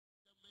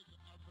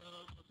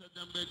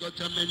Them we go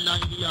to me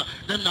now,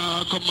 then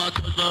now come out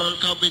of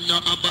work, we not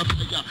have a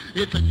fire.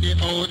 If any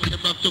out, they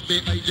have to be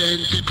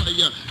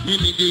identified.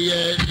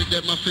 Immediate,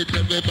 them have to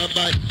tell me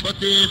bye-bye. But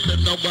if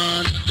them no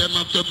one, them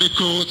have to be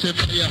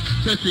crucified.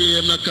 Say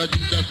same like a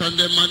Jesus and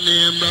them a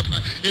name rabbi.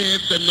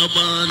 If them no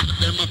one,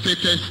 them have to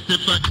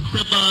testify.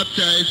 Say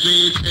baptize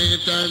me,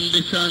 saved and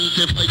be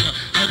sanctified.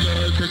 A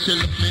girl say she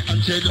love me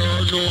and she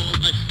don't know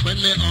me. When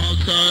me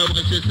ask her,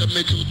 what she say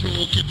me too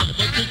tricky.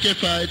 But tricky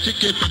fire, the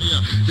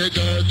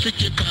girl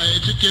tricky fire.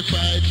 Chicky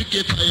fire,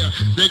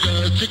 the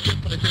girl chicky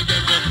fire, say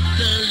them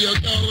tell you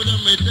down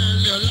and me tell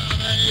you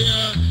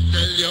lie,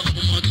 tell you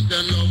how much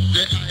they love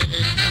the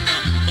eye,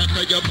 but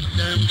you put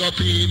them go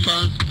peep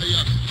and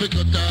fire,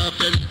 figure out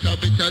a little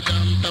bit of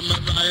damn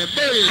samurai,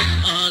 boy,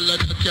 all of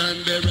that can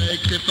be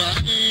rectified,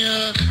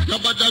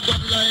 nobody go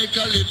like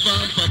a lip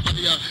and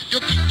papaya, you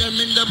keep them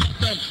in the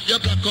bottom, you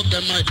block up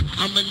them eye,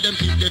 and when them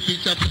keep the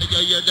piece of fire,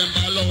 you hear them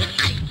ball out,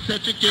 say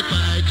chicky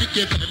fire,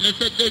 me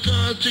say the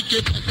girl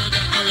chicky fire,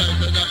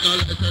 say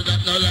that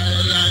no lie.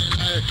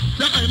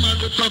 So I'm on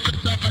the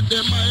professor and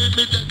them might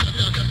be dead.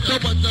 So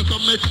what's the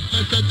summit?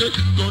 I said this,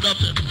 go up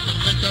them.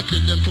 I tell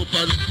them to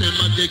put them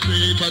and they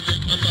creep and they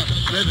cover.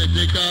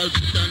 Medical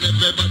and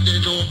everybody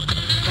know that.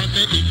 When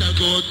they eat a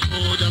good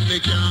food and they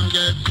can't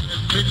get.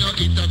 Me no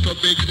eat a so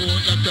big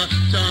food that a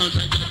chance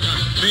I get that.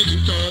 Me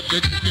eat out the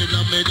chicken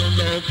and me don't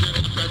love it.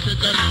 I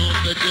said I know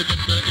that it's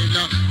in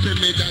a to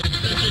me that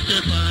the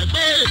chicken pie.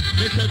 Hey,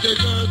 they said the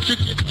girl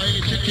chicken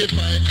pie.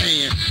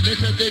 Hey, they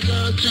said the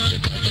girl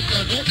chicken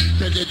pie.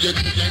 Said they just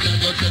again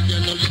and go tell you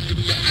no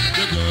lie.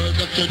 The girl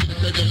that said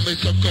them be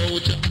so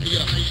cold.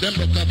 Them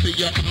look up for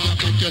your arm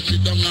and you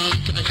sit down and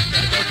try.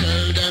 I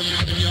tell them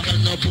when you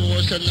have no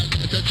portion.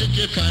 I said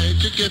chicken pie.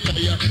 The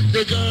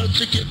girl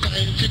chicken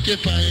pie.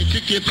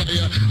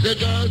 The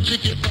girl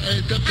chicken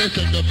pie. Every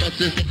second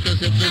passes,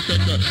 every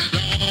second.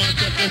 Lord,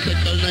 every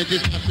second, 90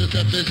 passes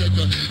every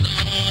second.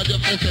 Lord,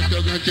 every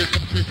second, 90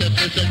 passes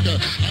every second.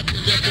 I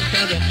think you can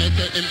find up and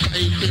say him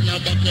fighting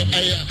about the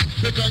eye.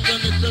 Because you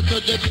listen to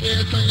the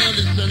bass and you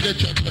listen to the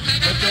track.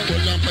 But you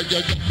hold on for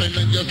your girlfriend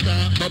and you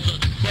start bubble.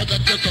 But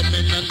that you come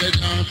in and they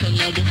dance and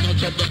you with no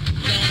trouble.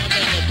 Lord,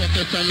 I'm a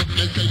professor, look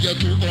me say you're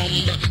too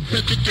humble.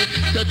 Say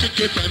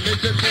chicky fine, me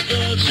say the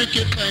girl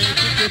chicky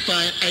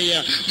fine,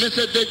 aya. Me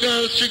say the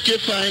girl chicky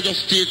fine,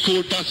 just stay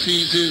cool for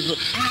seasons.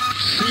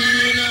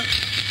 See,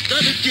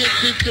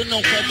 dedicated to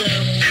no for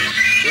them.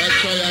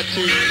 That's why I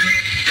tell you.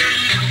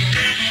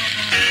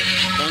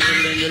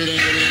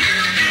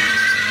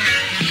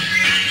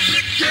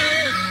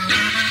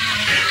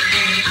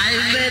 I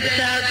met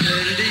that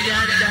girl the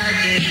other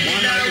day.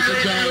 One night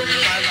ago,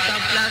 past a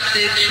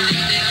plastic shoe.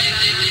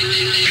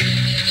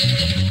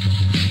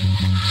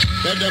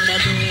 What them a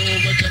do,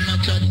 what them a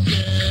chat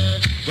say?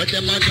 What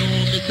them a do,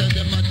 me say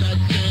them a chat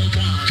say.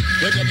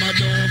 What them a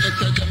do, me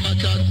say them a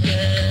chat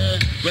say.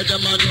 What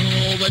them a do,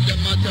 what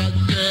them a chat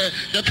say.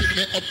 They pick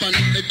me up and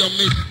they do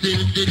me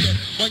still did it.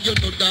 But you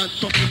know that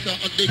professor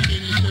of the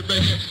king's ready.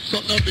 So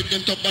now with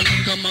them top and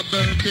come a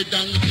birthday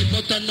donkey.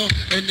 But I know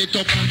any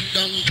top and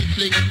donkey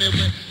fling me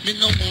way. Me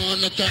no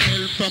want to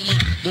help from a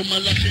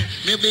boomerlash.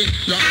 Maybe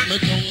lock me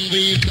tongue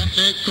weak and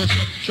make us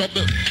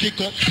trouble. Kick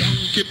up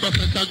donkey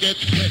professor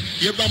get wet.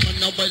 You a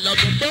man a while a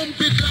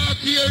bump it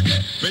last year.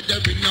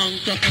 Whether we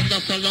non-crop as a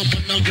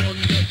Solomon a run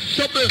there.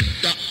 Trouble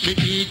that me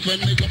eat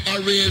when me go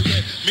a railway.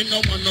 Me no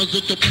want no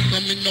zoot up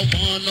and me no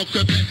want no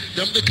crepe.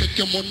 Them be take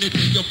your money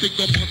to your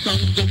figure must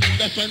and go.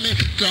 That's why me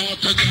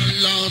caught a girl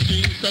last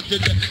week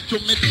Saturday. So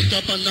me touch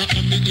up and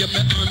me hear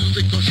me hand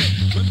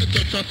ricochet. When me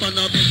touch up and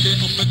belly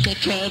and me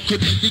touch her to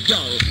the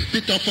girl.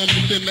 Bit of a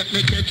me make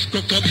me get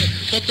stuck up.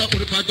 But the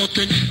old part of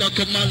things that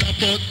come all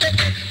about.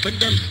 When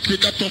them see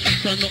that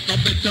officer not no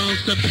better and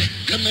step.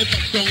 Them me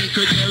back down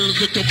to girls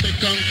with a big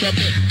and crab.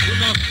 You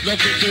know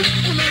love it you,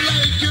 you know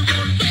like you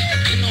run.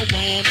 You know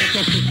want to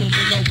go see me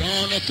no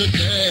want to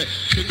say.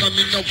 You know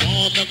me no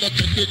want to go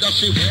take it as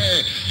she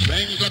way.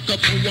 Bang like a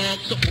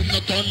walk so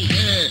not on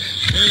here.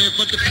 Pay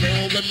for the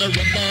floor when me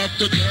rub off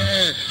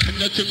today. And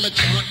nothing me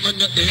chant when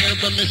you hear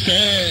when me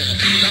say.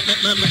 That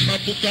make me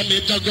remember book and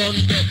meet a gun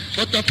there.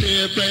 But a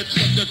favorite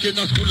subject in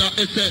a school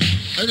I say.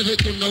 And if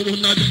you know who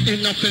not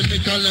in a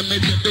chemical and me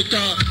say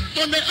because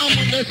Monday and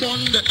Monday,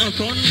 Sunday and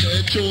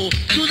Sunday too.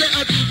 Tuesday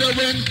and Tuesday,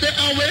 Wednesday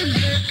and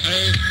Wednesday.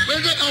 Hey.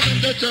 Wednesday and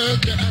Wednesday,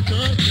 Thursday and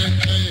Thursday.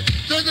 Hey.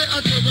 Thursday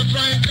and Thursday,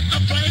 Friday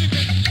and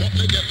Friday. But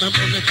me get my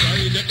money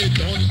Friday, it's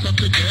on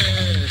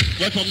Saturday.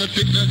 Right from me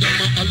fitness and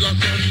my Allah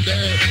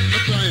Sunday. Me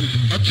climb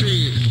a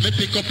tree, me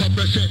pick up a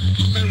brush,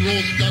 me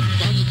roast that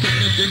fancy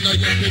me dinner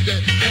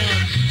yesterday.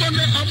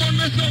 Sunday and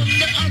Monday,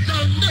 Sunday and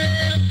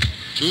Sunday.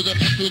 Tuesday,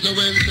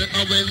 Wednesday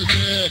and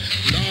Wednesday.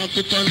 Now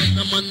to turn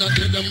them and not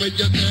hear them with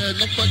your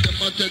head. Not for them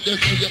and tell them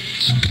for you.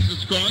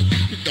 Jesus Christ,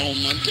 take it down,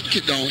 man. Take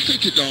it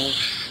down.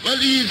 Well,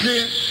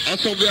 easy.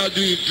 That's how we are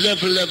doing it.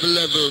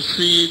 Level.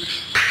 See it.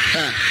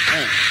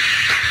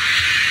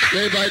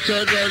 Play by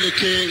third world, the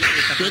king.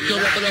 Straight to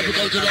rap it up,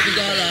 culture up, is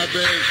all I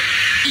bring.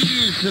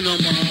 Easy, no,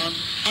 man.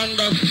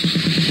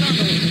 Understand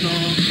us, no.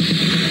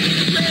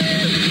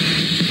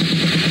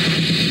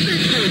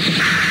 This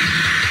is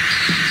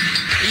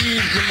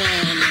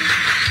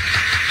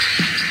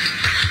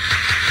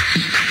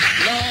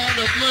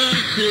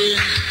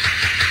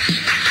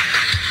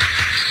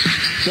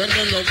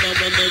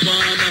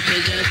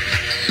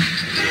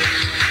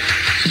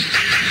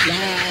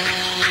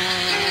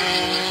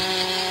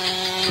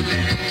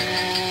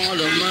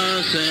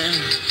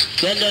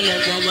Said the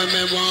love when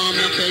me want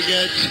me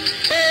forget.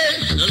 Hey,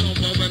 the love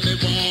when me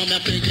want me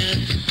forget.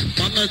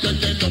 Mama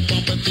said the love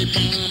when me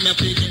want me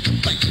forget.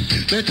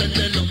 Me said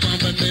the love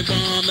when me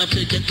want me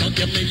forget. Don't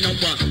give me no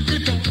one.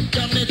 People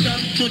tell me that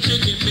to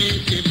chili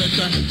me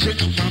better. She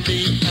up on me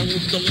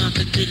house, don't have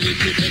to chili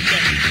me better.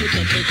 She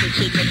the better,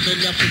 she the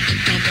better. She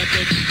come back.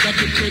 Got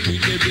to chili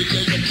baby,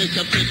 they love me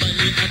so play by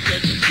me asset.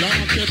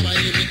 Lord say by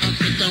me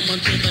asset, someone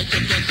say by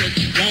the asset.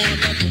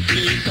 Lord not to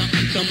play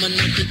something, someone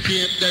not to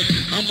tape that.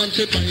 Someone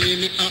say by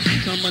me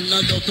asset, someone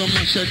not out of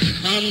my shit.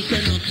 I'm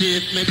say no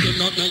tape, me do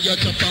not know you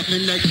chop off me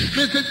neck.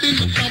 Me say thing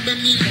up on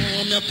me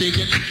warm, you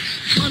figure.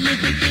 And me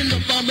say thing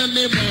up on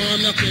me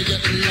warm, you figure.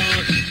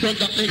 Lord, so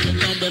that me get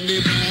on me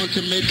want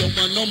to me don't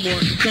want no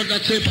more. So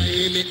that say by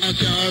me a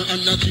car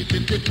and a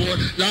 354.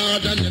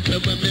 Lord, and if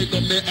ever me go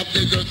me up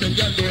the girls and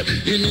your door.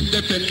 In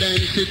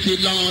Independent City,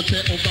 Lord,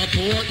 say over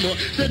Portmore.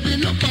 Say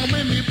thing up on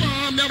me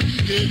warm, you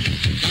figure.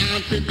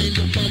 And say thing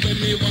up on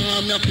me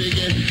warm, you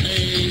figure.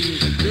 Hey,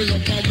 thing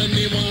up on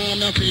me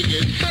warm, you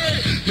figure. Hey,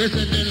 me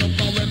say thing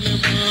up on me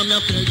warm, you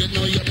figure.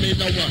 No, you me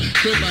no one.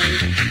 Say by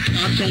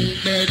a tongue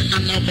bed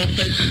and a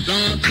buffet.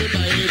 Lord, say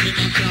by me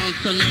a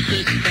chance and a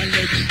fish and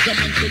leg.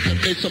 Someone say the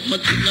place of my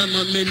dinner,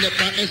 man, me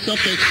never is a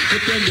fake.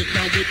 If you live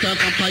down with a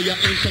vampire,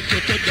 it's a to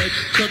death.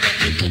 So that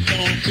little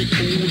party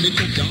cool,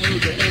 little girl,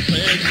 don't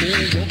say,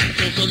 go, walk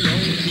for so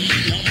long, see,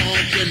 I'm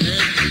off your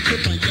neck. So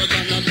by your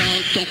gun and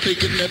dance, don't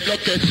figure me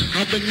block it.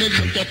 I've been in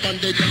look up on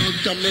the dance,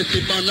 to messy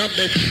on a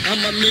bed. I'm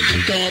a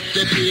meeting top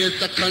the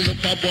place, I can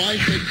look a boy,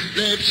 said,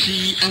 left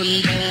she and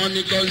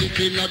Bonnie, go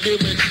living on the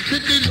way. Say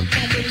they look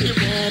for when me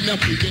warm, I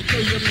forget, so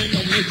you may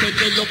know me, say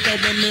they look for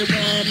when me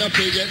warm, I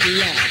forget,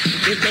 yeah.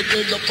 They said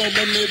they look for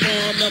when me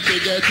warm, I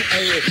forget,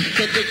 hey.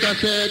 So take a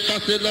set,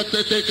 pass it, let's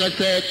take a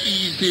set,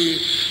 easy,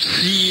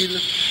 seal,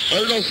 a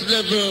lost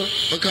level,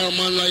 because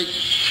man like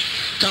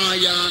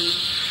Toyan,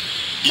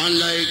 man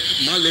like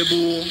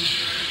Malibu,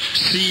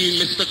 see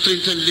Mr.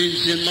 Clinton,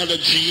 Lindsay, and Mother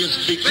G is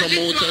big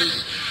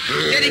promoters.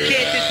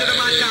 Dedicated to the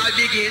man called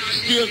Biggie.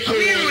 Still cool.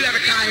 We rule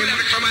every time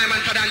from my man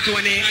for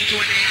Anthony.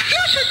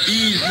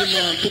 Easy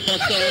man, Papa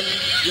son,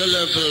 your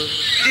level.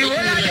 The whole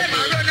of them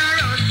are run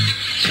around.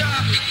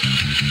 Sure.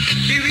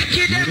 The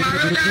wicked them are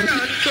run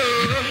around too.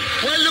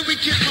 Well, the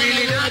wicked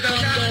man are up and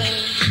down.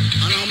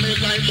 And I make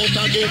like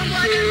butter go Some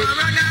of them are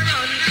run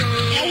around too.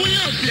 Oh, we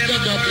have to get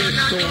up this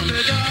stone.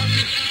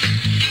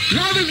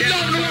 Love is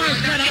not the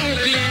worst kind of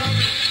ugly.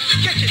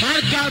 My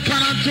God,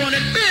 Pan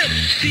Anthony, big.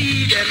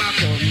 See them a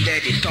come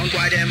there, the song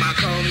boy them a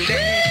come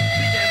there.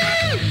 See them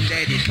a come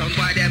there, the song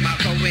boy them a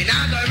come. When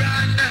I go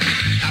run,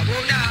 I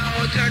won't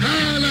now turn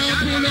All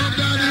out, pull up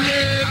down the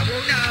way. I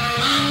won't now.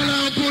 All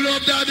out, pull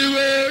up down the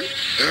way.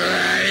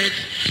 Right.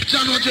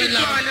 Channel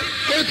Dreadlock.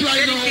 It's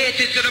right now.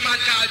 Dedicated to the man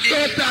called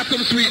Biggie. Don't start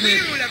some sweetness.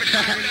 We rule every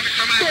time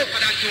from my man for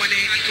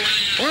Anthony.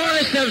 All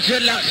the self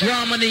dreadlocks,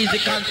 warm and easy,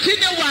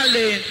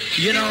 continually,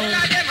 you know. All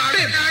of them are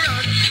run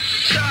around.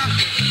 Sure.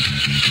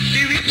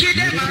 The wicked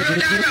them are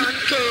run around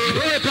too.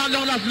 Roll it on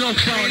down, that's no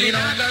sound, you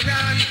know.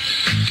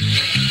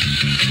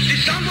 The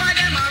some boy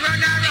them a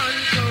run around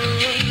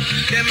too.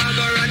 Them a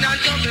go run and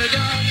tumble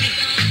down.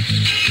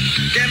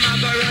 Them a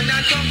go run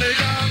and tumble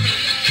down.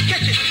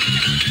 Catch it.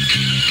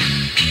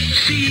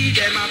 See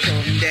them a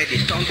come there, the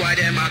some boy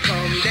them a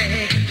come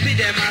there. See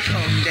them a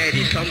come there,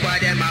 the some boy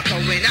them a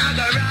come. When I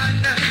go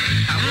run,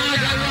 I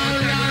won't run.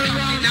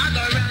 I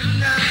go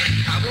run,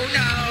 I won't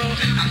know.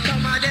 And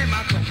some of them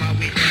a come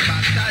with them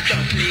bastard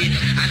dumpling.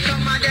 And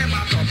some of them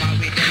a come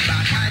with them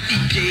bastard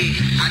DJ.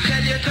 I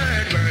tell you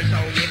third verse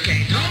how you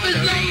can't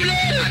tolerate.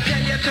 I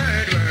tell you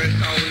third verse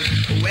how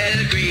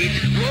well great.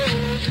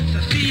 Whoa, so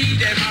see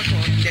them a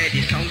come there,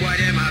 the some boy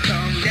them a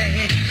come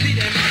there. See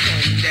them a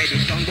come there, the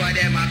some boy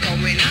them a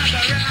come when I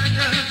go run.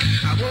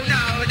 I won't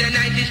know the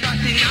 90s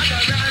passing I go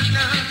run.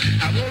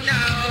 I won't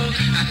know.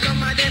 And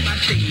some of them a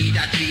say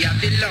that we have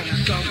the lump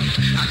sum.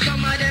 And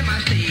some of them a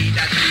say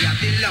that we have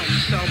the lump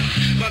sum.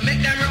 But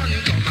make them run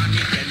come and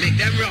make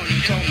them run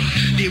come.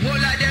 The whole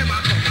of them a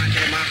come and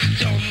them a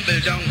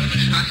tumble down.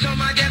 And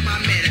some of them a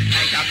men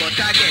like a butt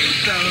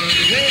against some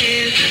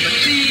ways. But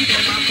see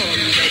them a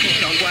come there, the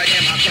some boy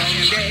them a come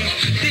there.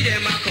 See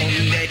them a come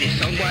there, the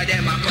some boy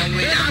them a come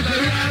when I go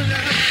run.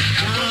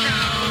 I go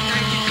now,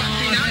 90s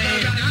passing I go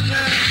run.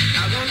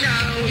 I go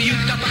now, you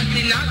stop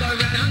passing I go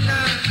run.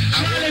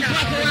 I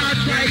go now,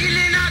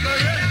 really not go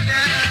run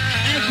now.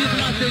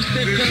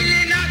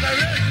 Really not go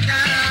run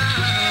now.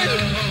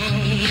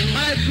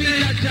 I feel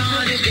that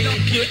John is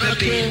lucky at all.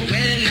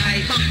 Well,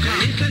 nice.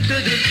 Listen to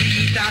the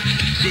cheetah.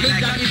 She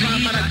like a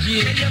cheetah.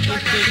 Tell your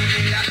partner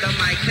at the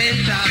mic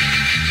center.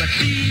 But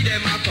see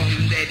them a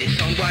come there, the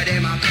song boy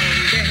them a come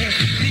there.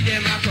 See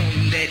them a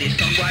come there, the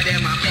song boy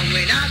them a come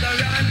when I go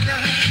run.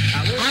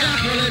 I won't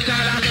know.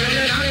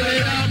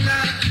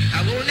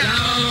 I won't know.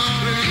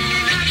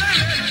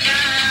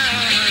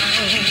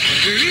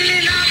 We really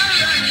not go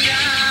run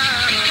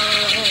now.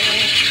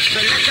 So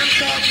let them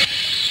talk.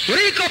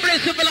 Recoupling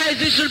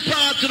civilization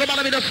part to the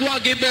bottom of the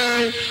swaggy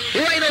bowl.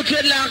 Right now,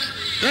 dreadlocks.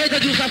 Right, I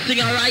do something,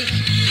 alright?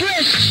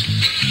 Fresh.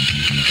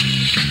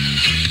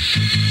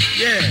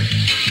 Yeah,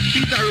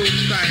 Peter Road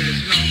style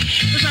is now.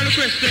 Just a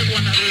request to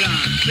everyone at the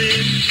land. Say,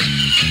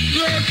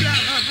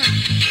 roadblock.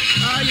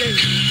 Ah, yeah.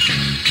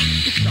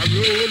 It's a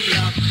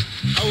roadblock.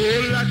 A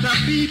whole lot of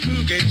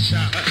people get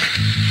shot.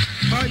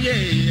 Oh,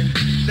 yeah.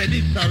 Said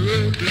it's a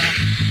roadblock.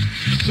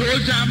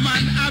 Soldier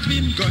man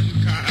having gun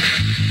car.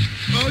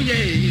 Oh,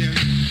 yeah.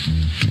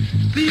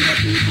 See the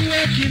people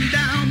walking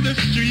down the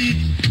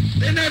street.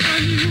 They never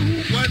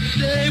knew what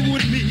they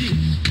would meet.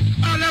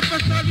 All of a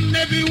sudden,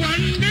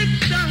 everyone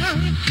gets shot.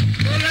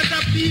 A lot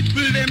of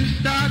people, them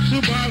start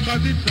to ball,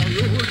 cause it's a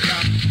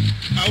roadblock.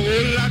 A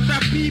whole lot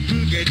of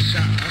people get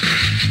shot.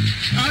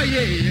 Oh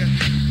yeah,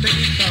 say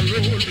it's a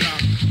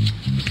roadblock.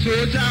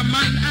 Soldier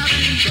man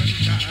having gun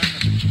car.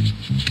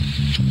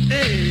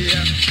 Hey,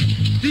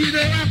 see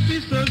the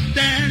officers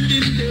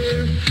standing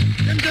there.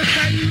 Them just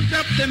use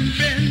up them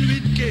bend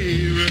with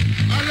care.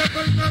 All of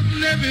a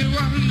sudden,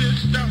 everyone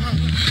is down.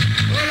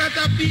 A lot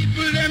of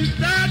people, them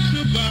start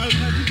to ball,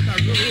 cause it's a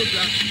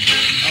roadblock.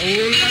 A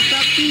whole lot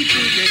of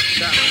people get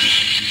shot.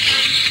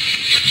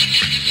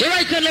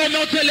 Right now,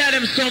 I'll tell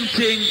them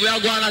something. We are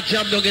going to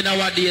jump down in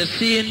our day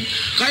scene.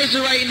 Guys,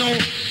 right now,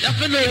 you have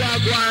to know what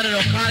I'm going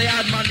on. Because the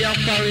hard man, they are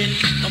foreign.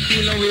 I'm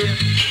feeling away.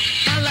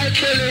 I like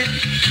Billy.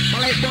 I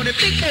like Bonnie.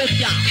 Big boat,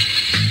 yeah.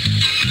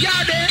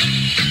 Yeah, there.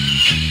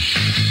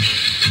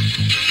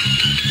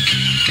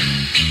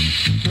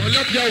 Pull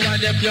up your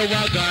one if you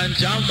are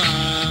ganja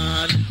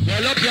man.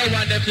 Pull up your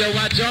one if you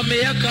are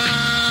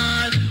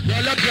Jamaican.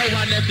 Pull up your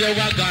one if you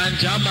are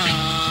ganja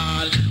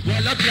man.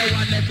 Pull up your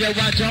one if you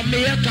are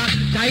Jamaican.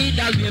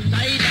 Tidal wave,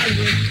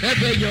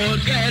 every your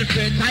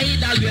girlfriend.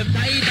 Tidal wave,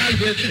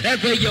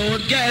 every your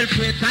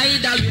girlfriend.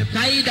 Tidal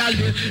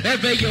wave,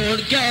 every your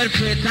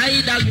girlfriend.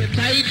 Tidal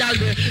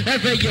wave,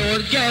 every your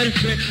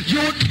girlfriend.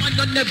 Youth man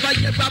don't never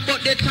ever but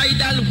the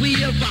tidal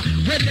wave.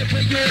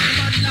 Whenever youth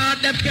man now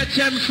them get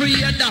them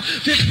free and the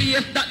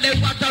face that they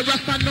water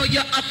rasta know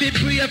you have to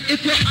brave.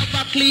 If you have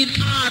a clean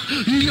heart,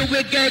 you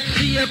will get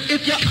saved.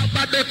 If you have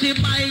a dirty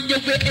mind, you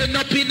will end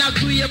up in a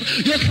grave.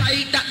 You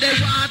say that they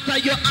water,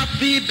 you have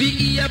to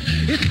behave.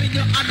 It's when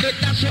you and they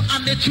dash you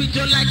and they treat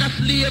you like a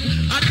slave.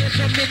 And they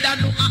show me that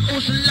no a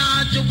house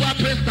land, you are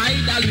press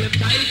tidal wave.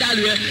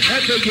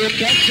 Every you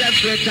catch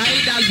every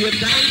tidal wave.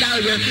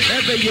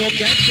 Every you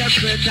catch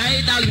every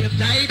tidal wave.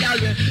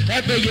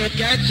 Every you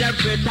catch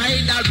every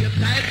tidal wave.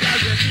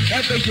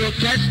 Every you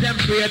catch them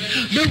brave.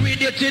 Me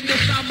read it in the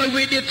psalm, me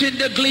read it in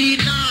the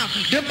gleaner.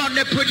 The man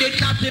they predict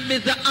that him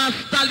is the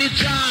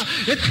astrologer.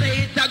 It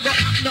says I go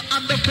up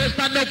on the 1st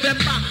of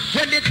November.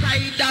 When the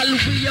tidal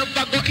wave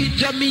I go in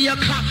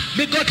Jamaica.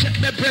 Me go check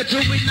me bread to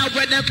winner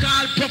when they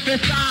call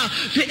professor.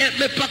 She help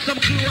me pack some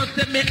clothes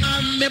to me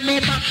and me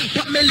mama.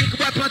 But me lick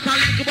boy plus and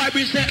lick boy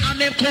we say and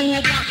them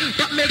cougar.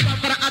 But me go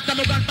for the atom,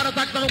 me go for the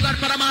sax, me go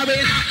for the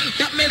marina.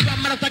 But me go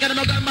for the sax, me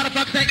go for the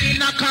fox in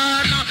a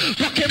corner.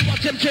 Fuck him,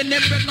 watch him, chin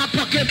him, bring my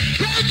pocket.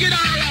 Break it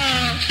all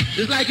out.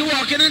 It's like you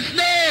walking in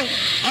snow.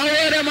 Oh,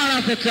 wait a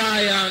minute, I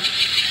Toyan.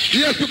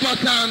 Yes,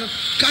 Superstar.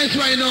 Guys,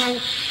 right now,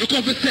 you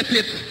come to set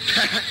it.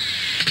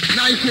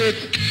 Nice it.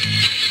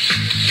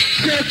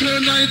 Circle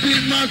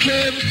 19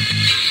 massive.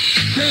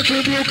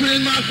 Circle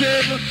Brooklyn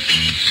massive.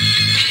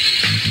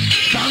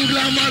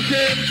 Bangla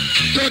massive.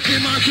 Turkey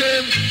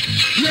massive.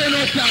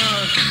 Yellow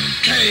Star.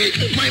 Hey,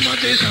 my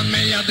magician,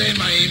 may I day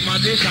my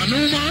magician,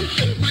 woman.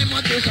 My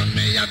magician,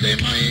 may I day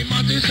my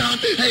magician.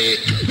 Hey,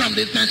 from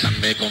this session,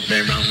 may come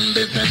from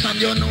this session,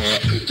 you know.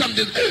 From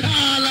this,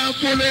 all I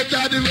pull up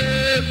to the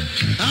wave.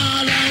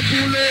 All I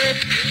pull up.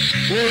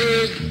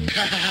 Oh,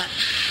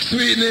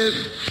 sweetness.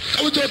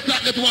 I will just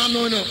like that one,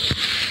 no, no.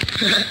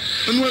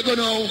 And we're going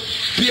to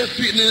be a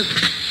sweetness.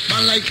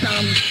 Man like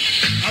Sam.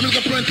 I'm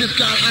looking for this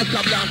car,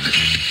 Asa Black.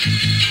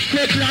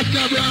 Take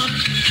Asa Black.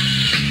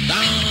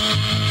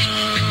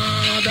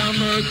 Down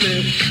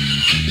mercy.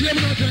 Hear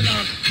me now, tell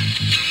us.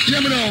 Hear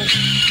me now.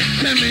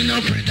 Tell me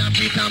no friend of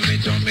Peter, me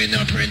tell me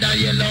no friend of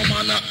Yellow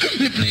Man.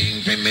 Me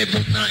playing for me,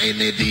 but not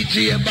any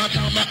DJ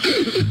bottom.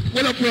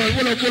 What up, world?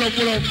 What up, what up,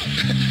 what up?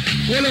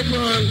 What up,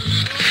 world?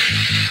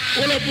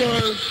 What up,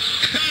 world?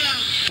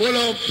 What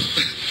up?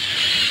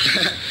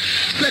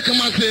 Second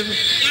massive.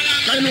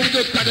 I know we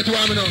just started to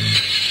warm it up.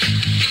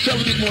 So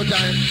we need more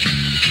time.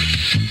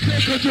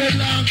 Take a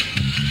dreadlock.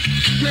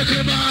 Take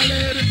a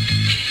ballad.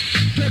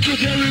 Take a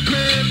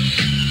Jericho.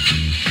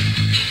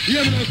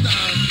 Hear me no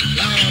star.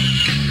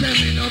 Tell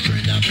me no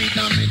friend of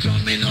Peter, me tell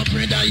me no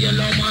friend of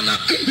Yellow Man.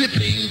 We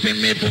playing for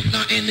me, but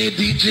not any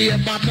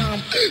DJ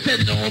bottom. Say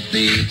no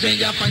DJ,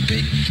 you find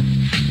me.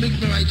 Mix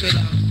me right with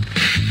that.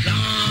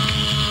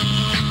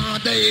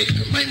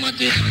 My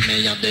magician,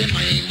 may I day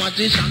my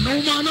magician,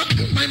 no man.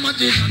 My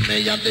magician, may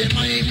I day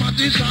my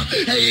magician.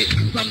 Hey,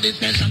 from this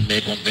session,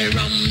 may come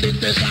from this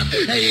session.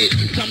 Hey,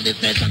 from this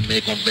session, may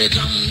come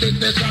from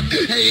this session.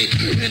 Hey,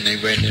 any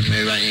rhythm,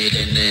 me ride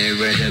any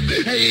rhythm.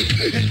 Hey,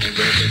 any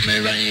rhythm, me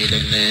ride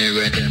any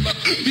rhythm.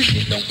 We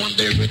sit down on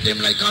the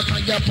rhythm like a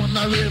tiger on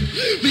a rim.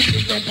 We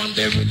sit down on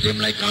the rhythm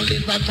like a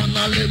lizard on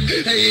a limb.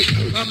 Hey,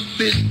 I'm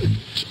this.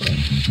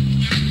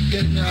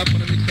 Get me up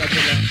on the mix up.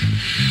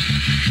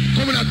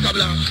 Coming out,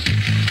 Kabla.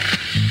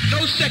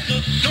 No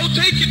second, no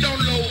take it down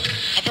low.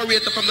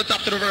 Operator from the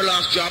top to the very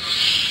last drop.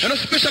 And a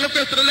special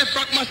request to the left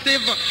rock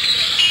massive.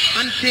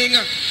 And thing,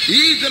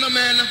 easy no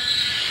man.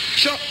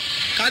 Sure,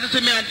 cause it's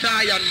me and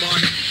Toyan,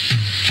 man.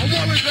 I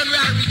always when we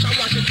are reach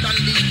Washington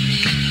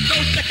DC. No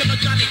second no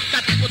Johnny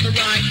got to put the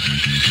right.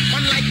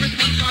 Unlike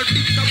Christmas called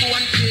Big Sabu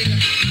and King.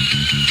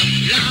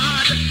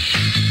 Lord.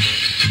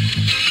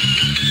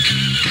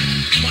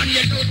 Man,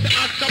 you know the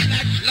Oscar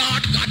Black,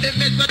 Lord God,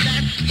 them is a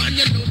dead. Man,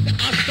 you know the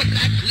Oscar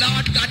Black,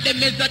 Lord God, them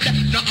is a dead.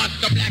 No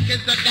Oscar Black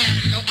is a dead.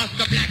 No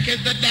Oscar Black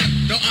is a dead.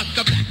 No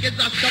Oscar Black is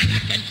Oscar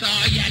Black and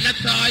Toyan, a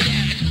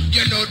Toyan.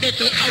 You know they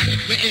two out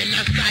it, we in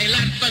a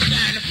silent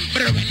fashion.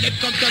 But when it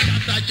comes to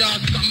that, a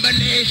just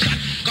combination.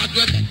 Cause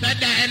we're better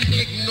than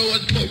big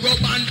nose, burrow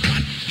and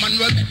fun. Man,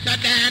 we're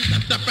better than,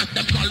 that's the first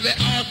them call we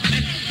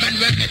Osman. Man,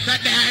 we're better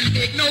than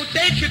big, no,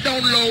 take it down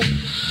low.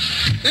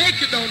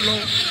 Take it down low.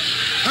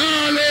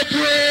 Hello,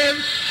 brain.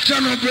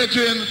 Channel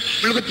brethren.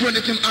 We look at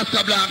 20 team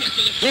Oscar Black.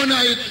 1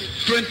 night,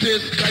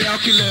 20s, Kaya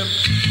kill them.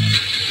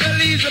 The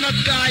reason of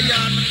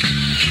Toyan.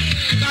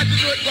 Got to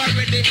do it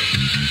already.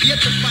 8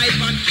 to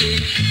 5 and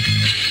 8.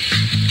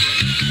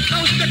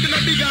 Now second a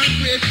big and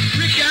great.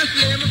 Rick and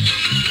Slim.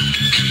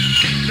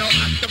 No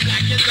Oscar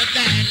Black is a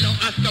Dan. No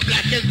Oscar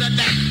Black is a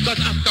Dan. Cause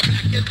Oscar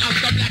Black is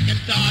Oscar Black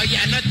and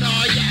Toyan, a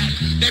Toyan.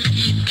 Them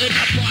eat in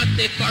a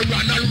party for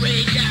Ronald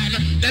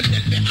Reagan. Them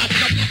send me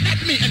Oscar Black,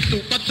 that's me and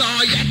Super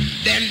Toyan.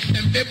 Then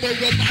send me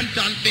Burrow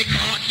Banton, big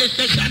heart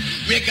decision.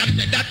 Reagan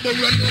said that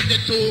Burrow knows the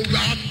two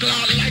rock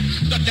cloud light.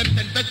 So them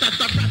send me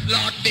Sassafras,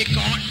 Lord, big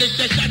heart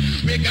decision.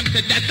 Reagan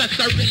said that that's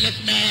a real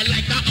smell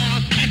like a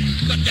horseman.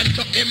 So them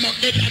took him up,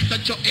 they got to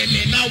chuck him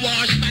in a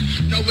washman.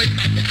 No, it's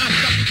not the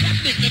Oscar, that's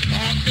the big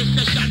heart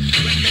decision.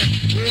 When me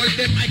hold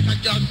the mic and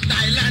just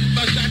silent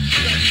version.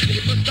 When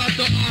people start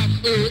to ask,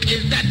 who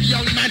is that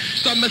young man?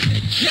 Some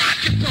say, jack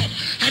it up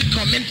and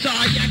come in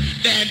Toyan.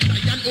 Then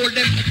Toyan hold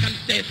the mic and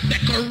say,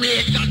 second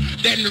Reagan.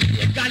 Then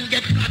Reagan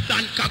get flat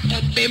and cock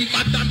up him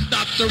bottom,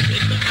 stop to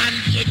wriggle and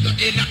jiggle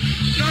in.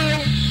 No,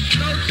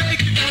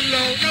 take it down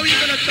low. No,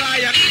 you're gonna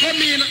Toyan.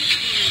 Come in.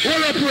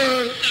 Hold up,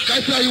 bro.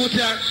 I saw you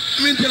there.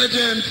 I'm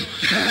intelligent.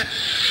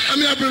 I'm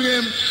here to bring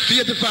him to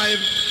 85.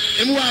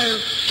 In while,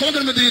 come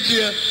to the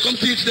DJ, come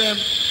teach them.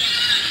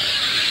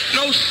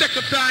 No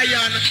second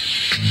Toyan.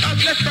 Our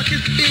left back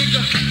is big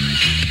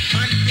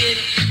and big.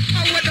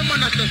 Oh, where the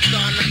man at the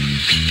sun?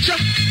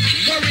 Just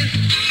worry.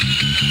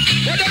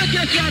 What do you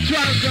get your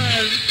 12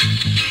 girls?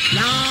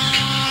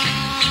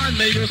 Lord,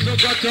 me used to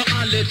go to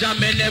college and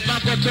me never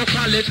go to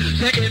college.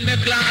 Say in my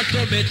class,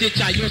 so me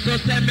teacher used to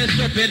say me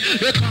stupid.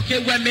 The cocky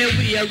when me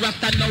wear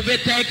rasta, now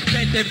it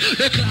expensive.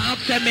 The clock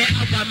say me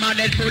have a man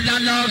head full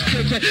of love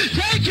stupid.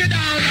 Take it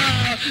down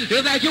now.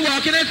 It's like you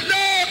walking in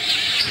snow.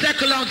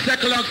 Second long,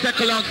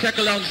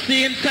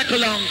 seeing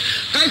second long.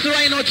 Guys, who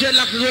ain't no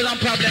dreadlocks is all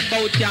problem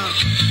about ya.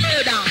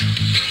 Go down.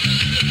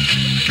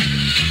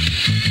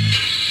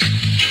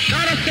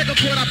 Not a second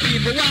quarter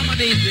people, what am I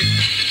easy?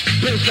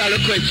 Special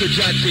request to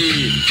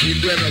Jati in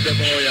Dwayne de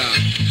Moya.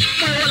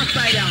 My whole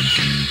side down.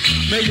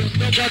 Me used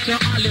to go to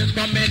Alice,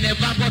 but me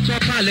never go to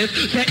Palace.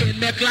 Say in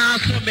my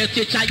class, so me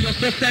teacher used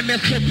to say me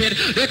stupid.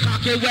 The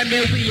cocky when me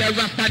wear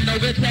rasta, now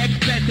it's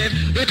expensive.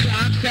 The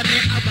clock say me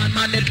have a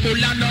man it full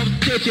of love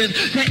stitches.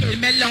 Say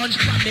in my lunch,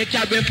 but me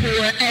carry 4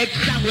 egg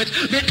sandwich.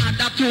 Me add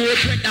up 2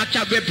 bread, I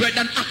carry bread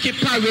and Aki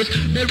Paris.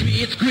 Me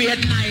reach grade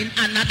 9,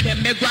 and at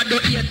them me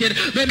graduated.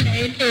 Me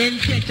main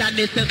intention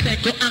is to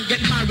settle and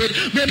get married.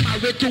 Me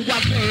married to a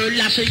girl,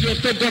 and she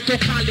used to go to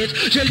college.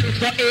 She look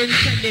for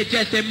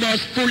intelligence, she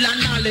must full of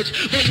knowledge.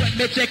 But when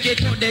me take it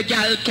to the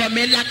girl,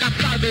 coming like a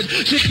savage.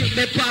 She give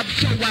me pop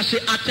shower, she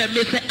attend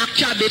me say a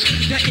cabbage.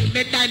 Say in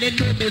me dining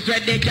room is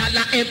where the girl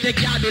a empty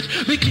cabbage.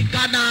 We kick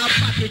on her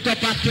party up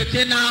a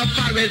street in her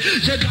forest.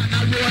 She gone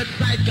a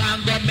roadside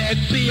gang go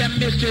make PM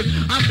mischief.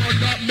 I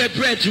burn up me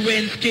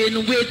brethren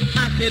skin with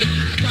acid.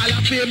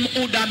 Scallop him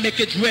woulda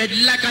make it red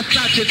like a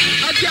sachet.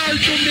 A girl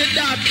do me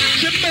that,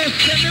 she must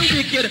say me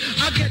wicked.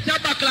 I get her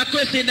back like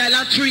question and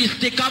 3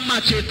 stick and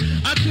matches.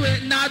 I do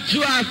it not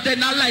draft, then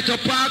I light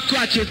up her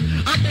crutches.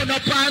 I burn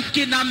up her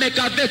skin and make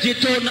a veggie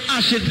turn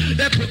ashes.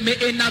 They put me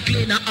in a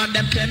cleaner and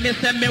them tell me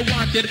say me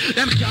want it.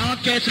 Them can't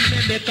catch me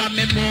because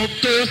me move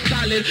too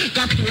solid.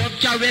 Cause stove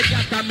carry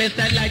gas and me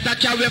say light a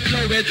carry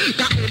fluid.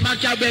 Cause woman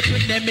carry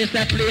pin them me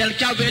say plane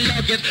carry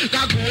luggage.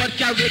 Cause God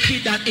carry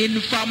kid and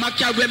informer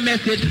carry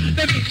message.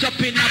 They mix up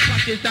in a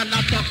practice and a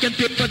talking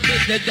people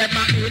business. Them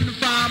a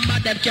informer,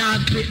 them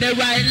can't speak the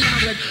right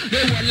language. The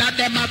whole of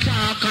them a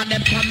talk and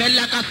them coming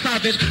like a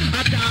savage.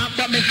 I talk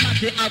but me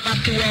smarty have a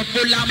store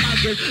full of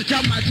maggots.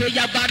 Jamaica,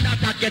 you better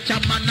not get your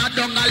man a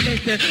down a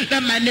listen.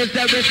 The man is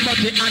very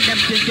smutty and them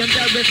thinking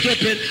very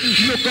stupid.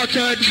 Look at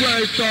third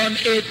world son,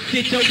 it's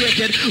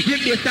situated.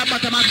 With this a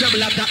bottom of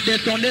trouble attack, the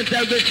son is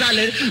very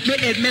solid. Me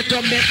head, me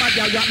tongue, me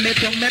body, rap, me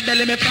tongue, me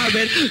belly, me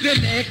forehead. The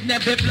next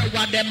never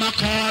flower, them a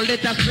call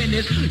it a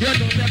finish. You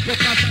know them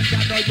book of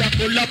fashion, now you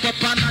pull up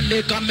and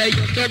lick. And me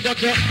used to go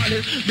to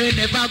college, me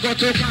never go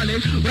to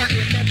college. Right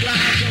in the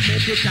class, so me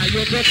get it, and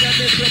you just get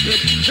me stupid.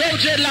 No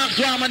dreadlocks,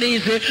 warm and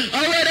easy.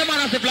 Already the man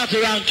has a Flatty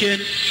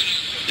ranking.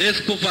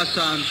 Yes, Papa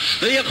Son.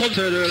 Here comes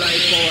to the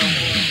life power.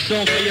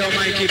 So for your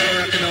mind, keep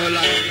rocking our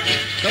life.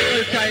 The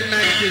whole time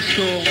 90s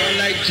show, I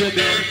like Jubby,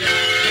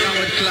 now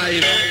with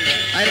Clive.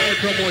 I like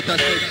promoter 6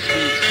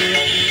 feet, see?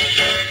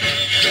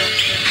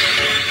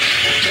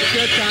 Take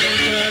your time,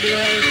 third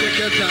world, take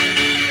your time.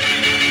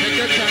 Take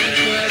your time,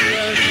 third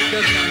world, take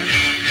your time.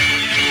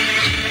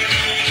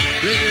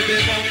 Baby,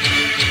 baby, bang.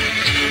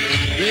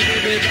 Baby,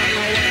 baby, bang, I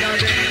wanna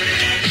be.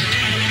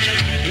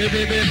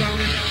 Baby, baby, bang.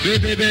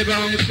 Baby, baby,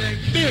 bang,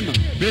 bim.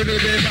 Baby,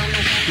 baby, bang.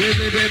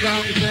 Baby, baby,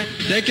 bang.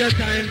 Take your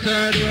time,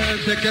 third world,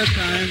 take your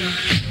time.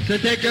 So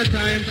take your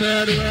time,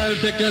 third world,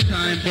 take your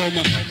time, boom.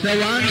 Say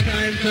one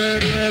time,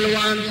 third world,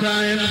 one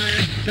time.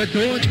 Say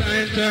two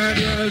time, third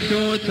world,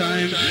 two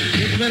time.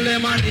 It's me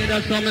lemonade,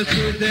 that's how me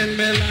squeeze in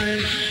me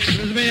line.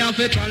 Use me off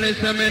it, police,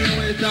 say me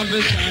know it's off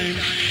it time.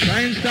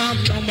 Time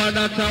stamp number,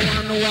 that's a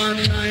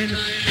 119.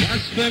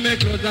 Watch for me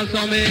clothes, that's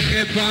how me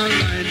keep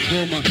online,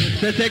 boom.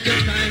 So take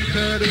your time,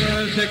 third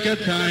world, take your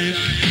time.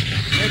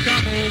 Make a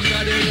move,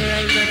 to the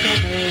world, make a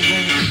move.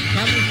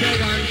 Come and say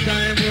one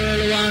time,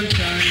 world, one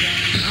time.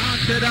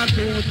 Say that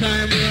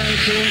two-time, world,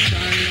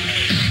 two-time.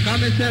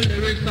 Come and say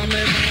lyrics on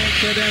me mouth,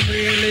 so them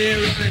really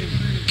rhyme.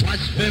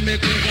 Watch for me,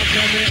 cause up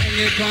for me,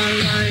 hang it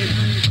online.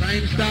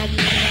 Time stop,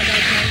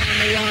 that's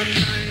a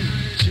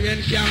 119. Train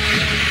can't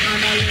run,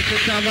 and I let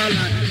it have a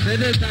line. Say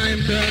the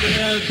time, third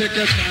world, take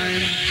your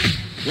time.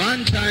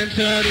 One time,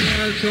 third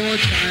world, two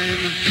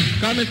time.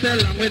 Come and say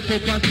along with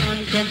Papa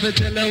Son, come for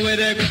tell her where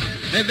they go.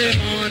 Every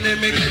morning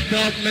me get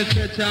up, me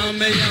stretch out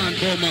me yarn,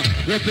 boom.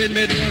 Roughing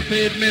me, don't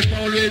feed me,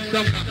 fall with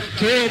some.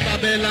 Two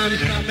Babylon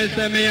stop me,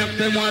 say me ask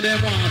them what they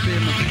want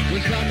him.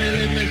 Which one me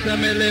live, me say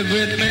me live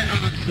with me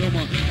ask them.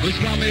 Which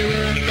one me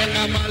run down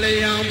a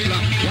Mali and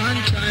flat.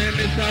 One time,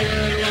 it's a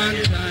world,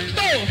 one time.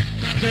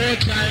 Two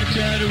time,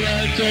 third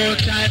world, two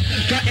time.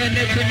 Got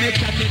anything me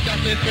cut it up,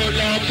 me full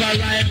up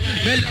a rhyme.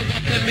 Me love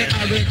up to me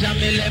orange and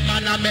me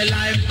lemon and me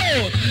lime.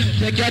 Oh,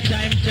 take your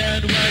time,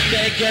 third world,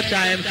 take your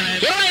time.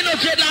 Well, I know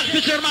dreadlock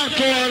picture man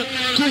call.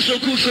 Crucial,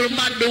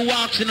 Madoo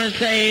walks in and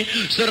say,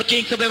 so the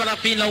kings of the world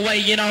feel away,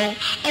 you know.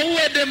 Oh,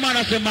 where the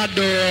man say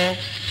Madoo?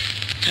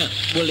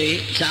 Bully,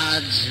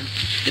 charge,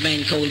 the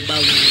main cold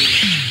bowie.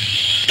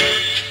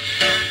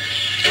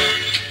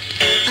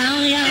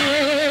 Oh,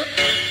 yeah.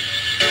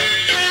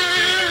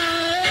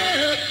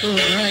 Oh,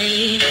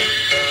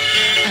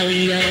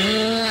 yeah.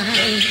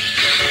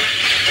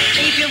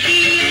 If you're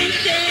feeling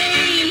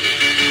shame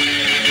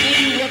and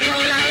you will call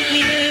out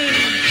me name,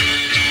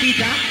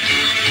 Peter,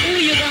 who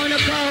you gonna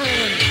call?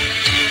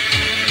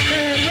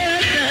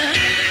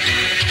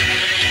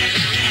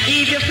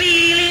 If you're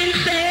feeling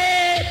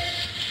sad,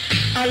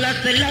 I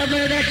lost the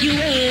lover that you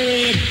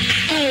had.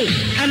 Hey,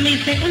 I mean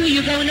say, who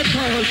you gonna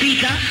call,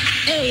 Peter?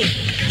 Hey,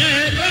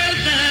 third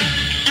verse,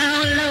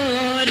 oh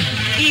Lord,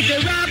 if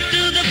you rock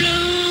to the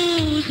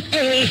blues,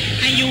 hey,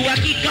 and you a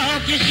kick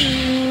off your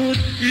shoes,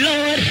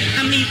 Lord,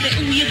 I mean say,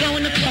 who you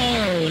gonna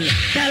call?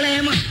 Tell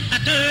him a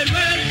third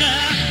verse,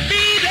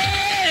 baby.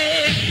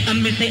 I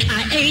mean say,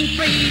 I ain't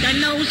afraid of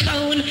no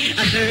sound. A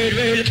third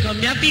world come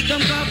here,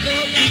 become cock up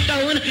the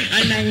town.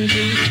 And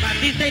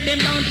 1940 say them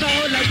dance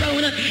all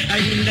around.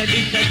 And in the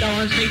this a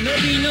dance, say no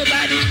be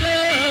nobody's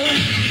phone.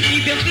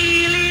 If you're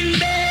feeling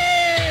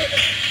bad,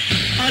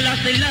 I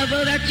lost the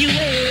lover that you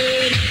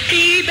had,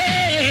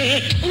 baby,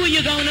 who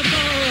you gonna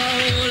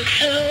call?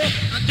 Oh,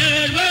 a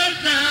third world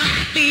now,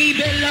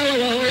 baby,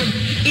 Lord.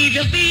 If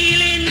you're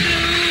feeling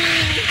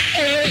blue,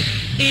 hey,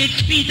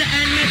 it's Peter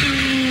and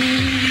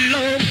Madoo,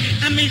 Lord.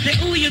 I mean say,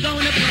 who you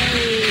gonna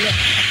call?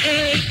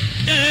 Hey,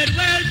 third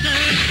world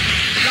now,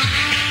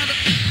 Lord.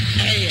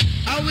 Hey,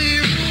 are we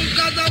rude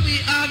cause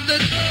we have the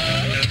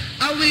tool?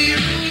 Are we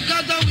rude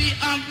cause we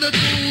have the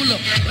tool?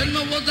 When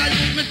I was a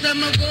youth, me say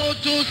me go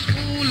to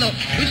school.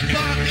 Which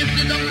part is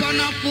sit up on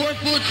a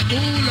 4-foot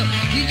stool?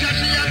 Teacher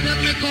she a tell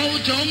me go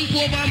jump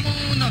over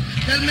moon.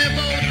 Tell me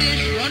about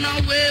this run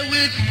away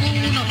with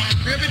spoon.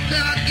 Every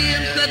card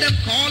game say them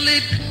call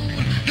it pool.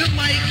 The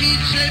mic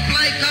is shaped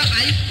like a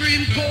ice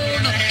cream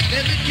cone.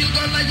 Every kill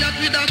Goliath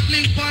with a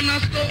sling pan a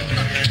stone.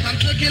 Some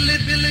to kill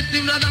it,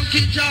 Philistine rather than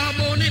kill job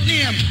on it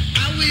name.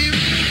 Are we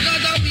rude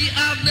cause we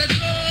have the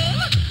tool?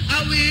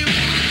 Are we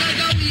rude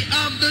cause we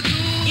have the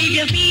tool? If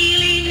you're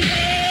feeling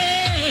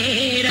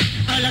bad,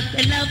 I lost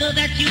the lover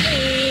that you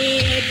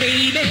had,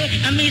 baby.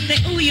 I mean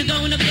say, who you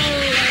gonna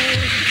call?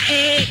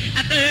 Hey,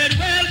 a third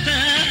world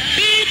star,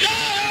 Peter.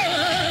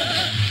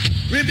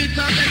 Ribbit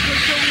up and go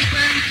jump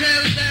and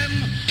tell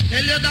them.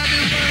 Tell you that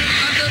the world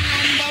are the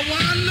number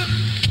one.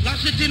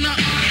 Lash it in a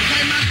hard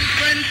time and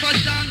different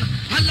fashion.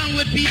 Along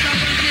with Peter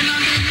Bunkin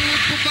and the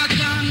youth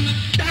Pupatan.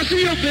 Dance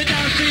it up,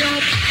 dance it up.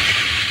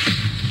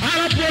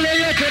 I'll pull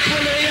it up.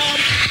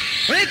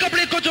 Wake up,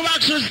 play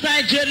action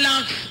style,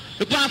 dreadlocks.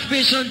 The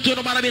participation to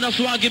no matter being a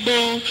swaggy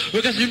bow.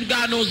 Because you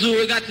got no zoo,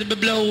 we got to be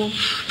blow.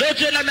 Don't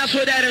tell them that's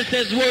what that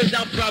says words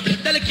and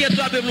problems. Delicate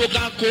to have a work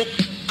and cook.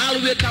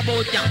 I'll wait about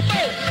you.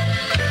 Oh!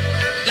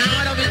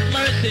 Lord of his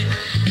mercy.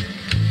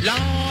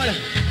 Lord.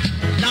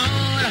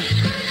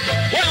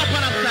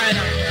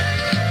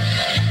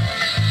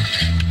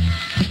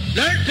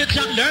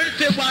 fit and learn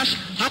fit wash.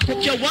 I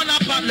cook your one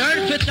up and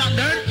learn fit and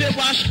learn fit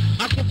wash.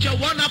 I cook your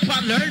one up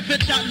and learn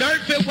fit and learn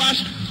fit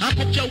wash. I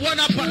cook your one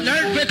up and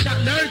learn fit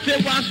and learn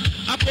fit wash.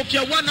 I cook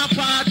your one up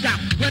and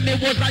when me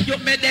was a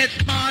youth, me dead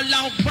small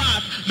and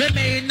fast. Me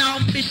main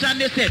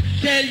ambition is it,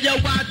 tell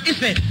you what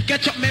is it.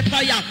 Catch up me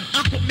fire,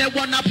 I cook me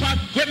one up and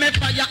with me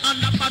fire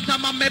on the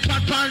bottom and me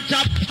pot on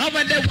top. And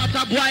when the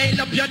water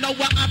boil up, you know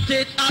what I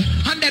take up.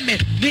 And then me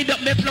lead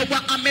up me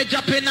flour and me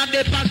drop in on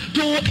the pot.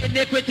 Do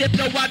iniquity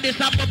flour, this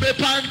a bubble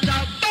pan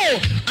top. Oh,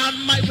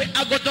 on my way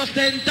I go to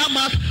St.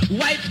 Thomas.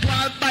 White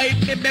squad bite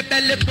me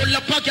belly full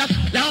of pockets.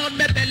 Down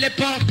me belly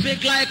puff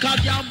big like a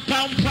yam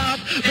pump puff.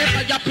 Me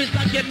fire piece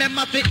and give me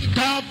my feet eat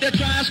off the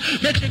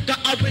trash. Me drink the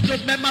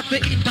oranges, me my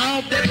feet eat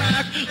off the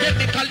rack. Me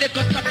make a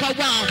little stop a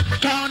while.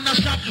 Corner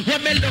shop,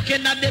 when me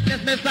looking at the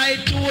business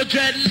side, 2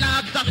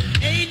 dreadlocks.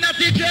 Ain't not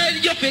the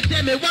dread, you fit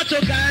tell me what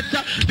you got.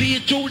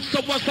 Beetroot,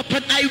 so what's up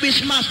an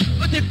Irish mash?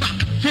 What if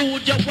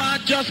food you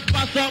want, just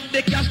pass up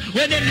the cash.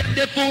 When they leave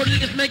the food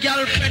list, my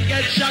girlfriend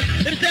get shot.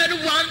 If said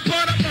 1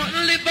 pot of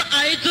mutton liver,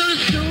 ital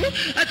stew.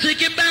 A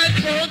chicken bag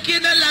pork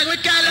in a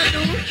language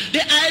callaloo.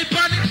 The eye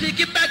pan,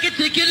 chicken bag, it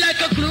ticky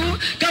like a glue.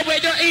 Cause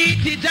when you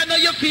eat it, I know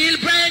you feel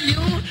brand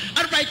new.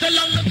 And right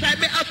along the side,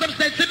 me have some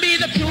sense to me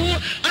the few.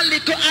 A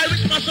little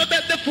Irish mash up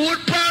the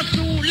food pass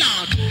too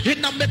long.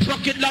 In a me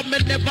trucking love, me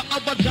never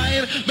have a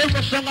time. Me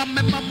rush on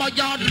me mama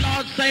yard,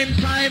 Lord, same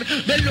time.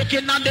 Me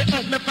looking on the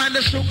house, me find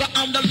the sugar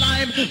and the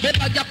lime. Me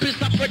buy a piece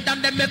of bread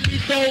and then me be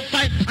so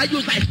fine. I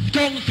use like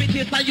tongue for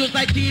this, I use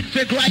like teeth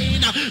for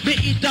grind. Me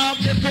eat off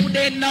the food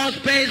in no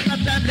space. I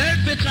time learn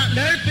for chat,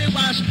 learn for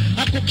wash.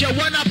 I cook your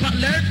one up and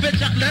learn for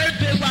chat, learn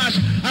for wash.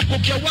 I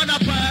cook your one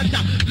up and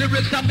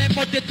lyrics on me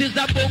mouth, it is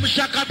a boom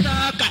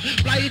shakataka.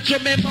 Fly to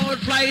me mouth,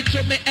 fly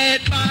to me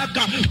head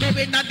marker. Go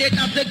in and then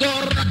I say go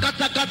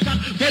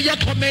rakatakata. Where you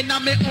come in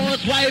and me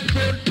house, white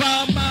food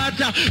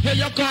palmata. Where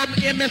you come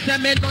in, me say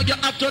me know you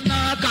have to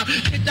knock.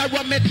 Sit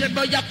around me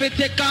table, you have to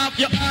take off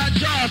your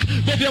jaws.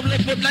 Move your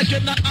left foot like you're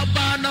not a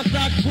van or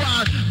sack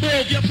squad.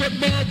 Move your foot,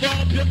 move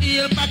up your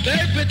heel back.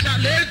 Learn for chat,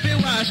 learn for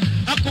wash.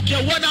 I cook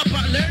your one up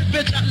and learn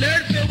for chat,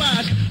 learn for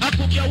wash. I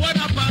cook your one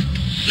up and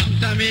long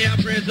time me a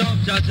praise up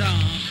Jaja.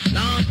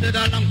 Now said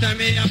a long time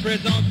me a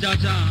praise up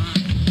Jaja.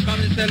 Come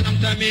and say long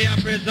time me a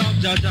praise up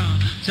Jaja.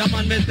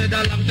 Shaman me said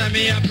a long time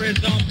me a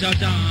praise up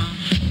Jaja.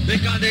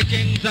 Because the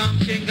kings and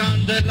king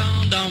and the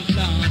land of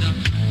flood.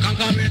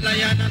 Conquering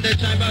lion and the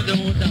tribe of the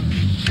Huda.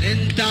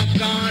 In top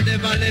God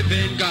ever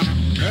living God.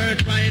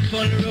 Earth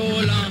rightful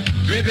ruler.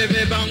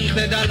 Ribby bang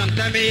said a long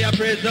time me a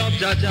praise up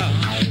Jaja.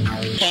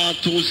 Part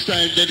 2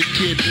 style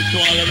dedicated to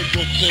all of the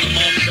Brooklyn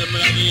man, them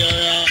in the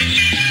area.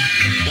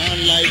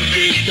 One life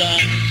later.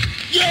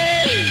 Yo!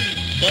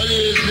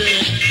 Police,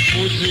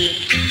 pussy,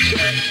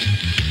 check.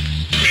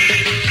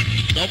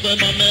 Don't be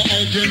my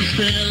hygiene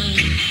still.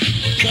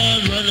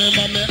 Don't run him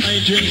on my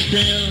hygiene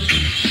still.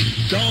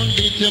 Don't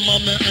beat him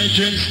on my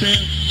hygiene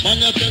still. Man,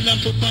 you tell them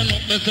to pan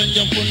up, me send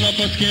you full of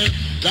a skill.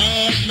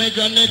 Last me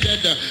granny dead,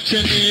 she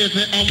leave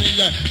me and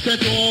will. Say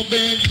to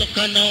big, look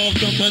and off,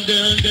 just a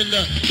dill.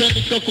 Say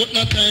it to cut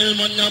na tile,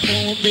 man, you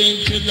both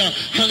big chiller.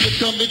 And look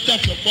a bit of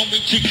flop, and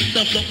me chicken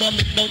of flop, and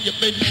me down your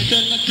bed.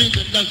 Say nothing,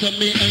 that's a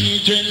me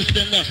hygiene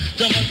still.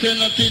 Jama say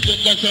nothing,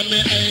 that's a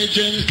me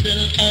hygiene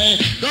still.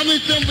 Come me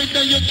say with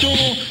the you too,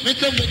 me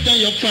say with the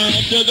you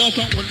fast. You just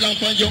a hold on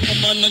for your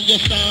man and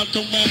you start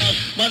to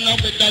mash. Man, you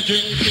with the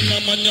drinking,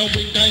 man, you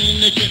with the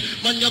iniquity.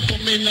 Man, you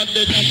come in at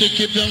the dance to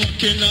keep you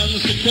rocking and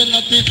sitting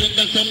at that's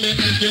a me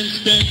hygiene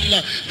still.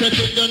 Say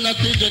to the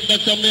natty,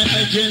 that's a me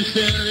hygiene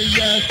still,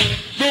 yes.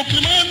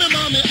 Brooklyn man, me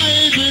mommy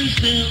hygiene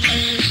still,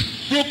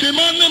 Brooklyn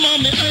man, me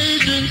mommy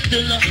hygiene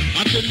still.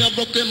 I tell you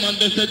Brooklyn man,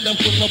 they said them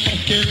full of a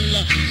skill.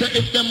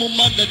 Say if them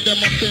woman dead, them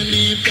have to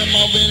leave them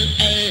a will,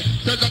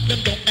 Say that them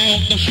don't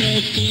have the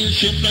show steel,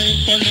 she flying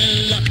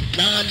vanilla.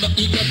 Nah, no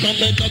ego, some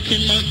better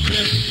in my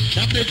crib.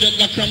 Natty,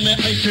 that's a me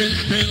hygiene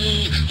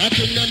still. I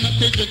tell you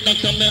natty,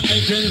 that's a me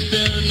hygiene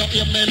still. Not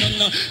your men,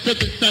 say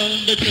the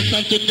sound, the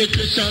listen to the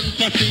Christian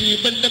party.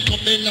 When they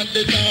come in and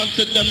they dance,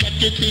 them make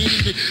it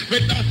easy.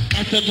 With us,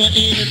 I said we're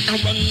in it,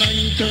 I'm on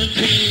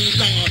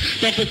 9:30.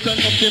 Professor,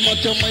 nothing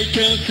much of my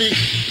see.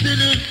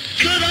 Did it,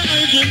 good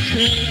hygiene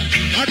still.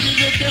 I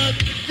did it good,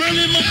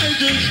 really my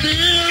hygiene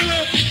still.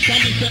 Some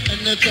say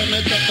anything,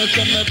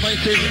 some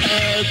advice is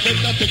earth.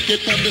 Better take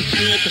it on the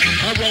street,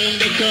 around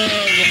the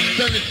curve.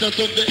 Then listen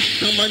to the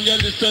come and you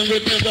listen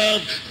with the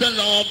verb. The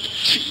Lord,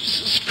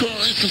 Jesus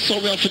Christ,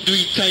 so we have to do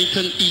it tight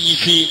and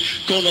easy.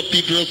 Call up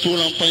people who pull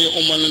on fire,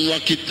 woman and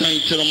rock it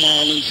tight to the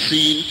morning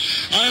scene.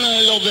 And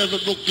I love every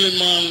Brooklyn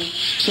man,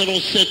 so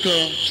don't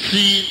second,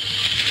 see.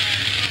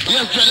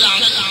 Yes,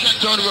 relax,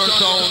 third world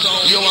sound,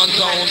 you want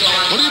sound.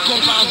 When you come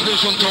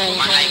translation town,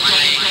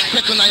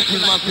 second night is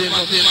massive,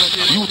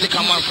 you take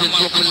a massive,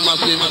 Brooklyn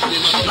massive,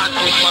 Black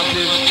Coast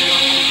massive.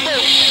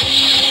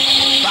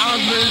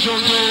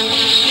 Translation town,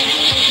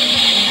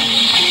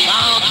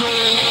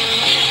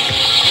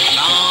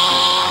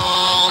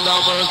 sound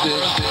of mercy.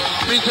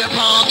 Me say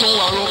part to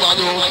a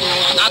robado,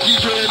 natty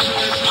dread,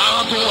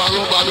 part to a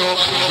robado.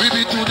 We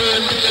be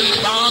today,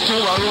 part to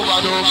a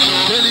robado.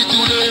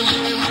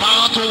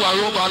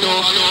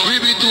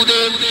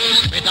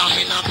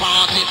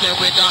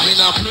 better in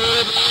a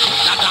club.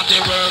 That the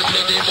world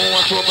play the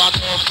most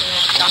overdub.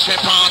 That's me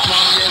part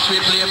one, yes we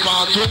play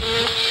part two.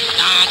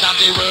 That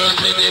the world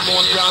play the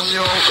most brand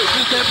new.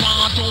 We say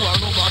part two a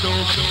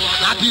overdub.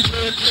 That is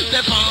it,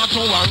 the part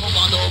two a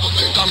overdub.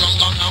 Come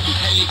on,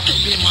 hey,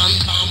 the man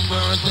from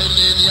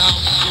Berthelenia.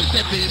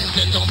 Step in,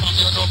 set up and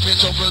you're up in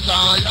double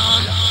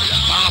Toyan.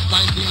 Past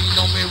 19,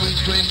 know me with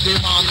 21.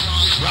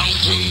 Round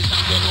cheese,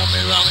 and you know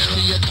me round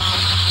Satan.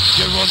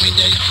 Jerome in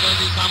the yard,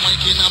 this a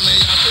mic in a me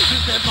yard. We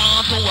say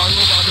part two a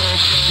overdub.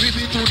 We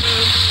be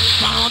today,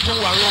 part two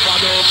a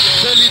overdub.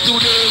 Tell it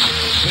today,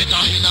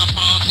 whether in a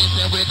party,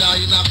 say whether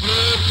in a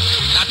club.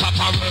 That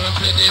papa work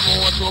play the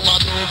most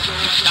overdub.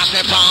 That's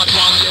the part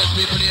one, yes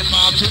we play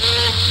part two.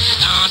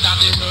 That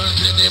the work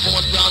play the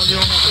most brand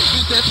new. We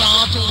say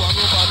part two a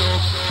overdub.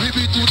 We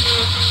be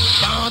today,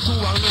 part two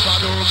a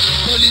overdub.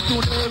 Tell it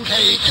today,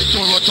 hey, to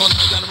rotten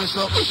and we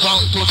so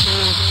one to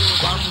two.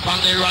 One from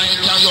the right,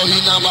 and you're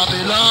in a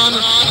Babylon.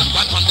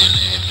 One from the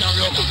left, and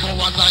you're for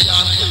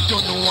Zion. You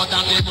know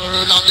that the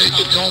world of the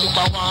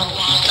number one.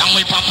 And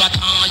we papa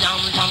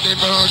Toyan from the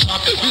verse of.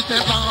 We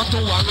say part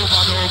two a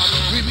overdub.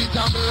 We beat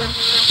a bird,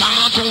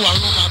 part two a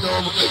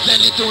overdub.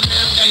 Tell it to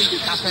them, hey,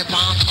 that's the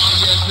part one,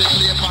 yes we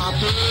play part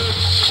two.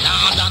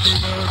 Now that the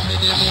world play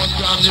the most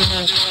brand new.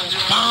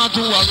 Part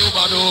two a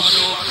overdub.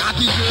 That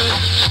is it,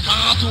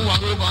 part two a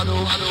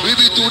overdub. We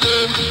beat to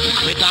them,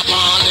 with a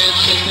ballet,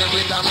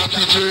 with a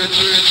attitude,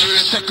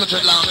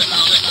 secretary long,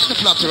 the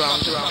flat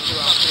around.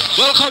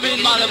 Welcome in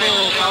Malibu,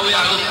 how we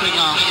are the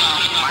singer.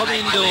 Come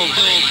in though,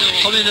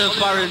 come in the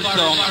foreign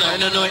song, I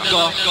don't know it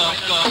go.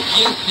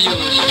 Yes you.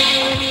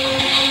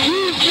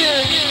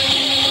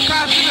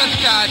 Casting a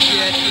start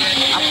yet.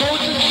 About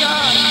to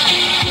start.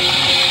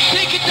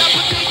 Take it up,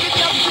 take it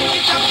up,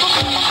 take it up.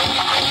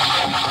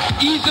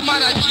 Easy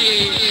manager.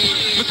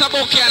 Mr.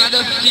 Bokiana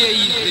just stay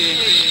easy.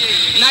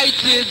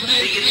 90s,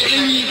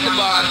 easy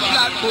bar,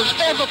 Flatbush,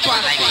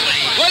 overpass.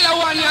 Well, I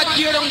want you to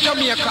tear down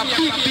Jamaica,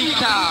 big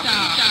top.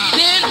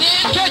 Then,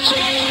 catch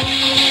it.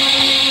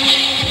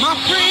 My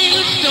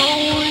friends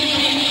don't.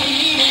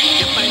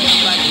 You find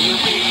somebody you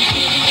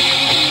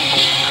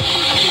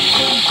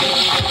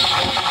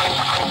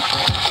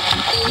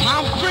my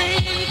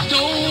friends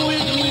told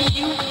me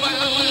you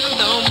found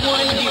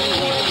someone new.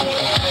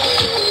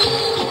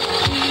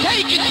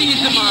 Take it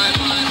easy, man.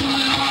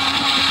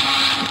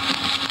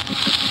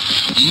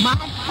 My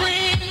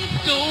friends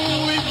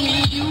told me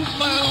you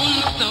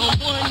found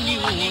someone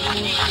new,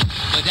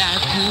 but I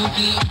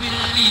couldn't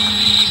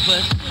believe a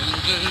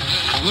single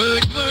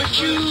word were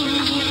true.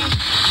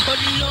 But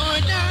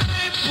Lord, I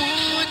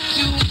put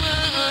too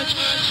much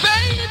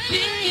faith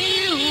in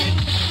you.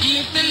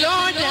 If the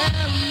Lord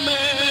have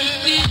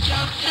mercy,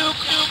 just look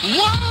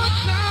what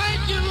I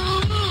do.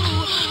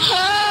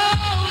 Oh,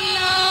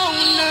 no,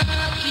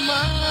 not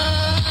my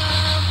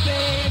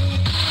baby.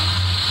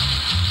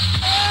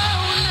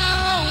 Oh, no,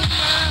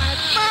 not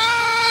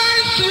my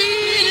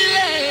sweet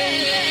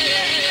lady.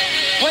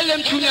 Well,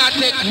 them two not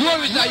take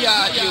worries of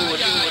your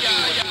dude.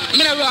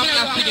 I'm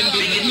not singing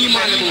business, me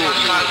Malibu.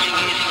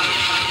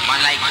 Man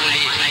like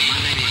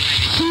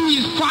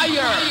He's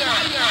fire.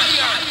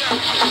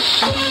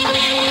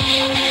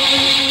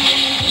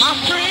 my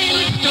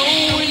friends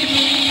told me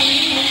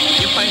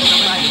you find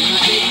somebody new,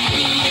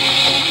 baby.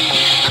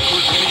 I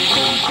couldn't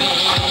believe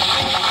it.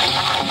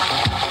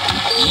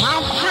 My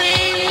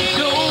friends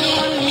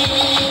told me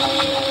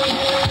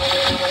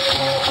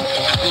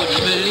I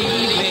couldn't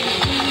believe it.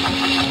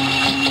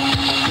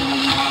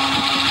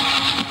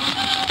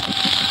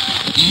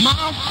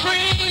 My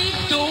friends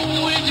told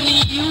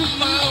me you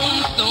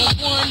found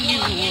someone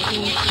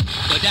new,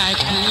 but I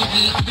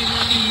couldn't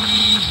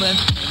believe it.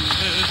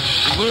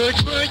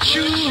 Words were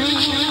true,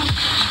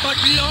 but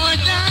Lord,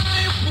 I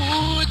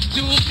put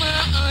too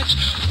much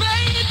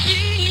faith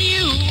in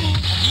you.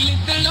 Let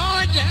the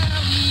Lord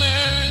have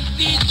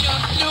mercy,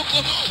 just look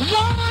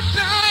what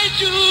I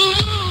do.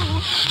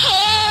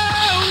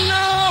 Oh,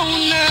 no,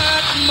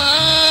 not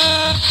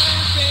my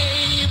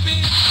baby.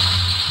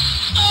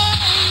 Oh,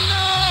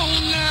 no,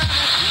 not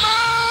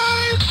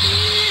my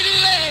sweet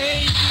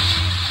lady.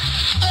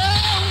 Oh,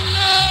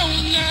 no,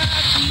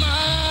 not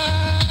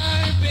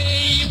my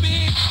baby.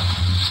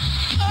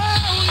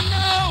 Oh,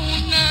 no,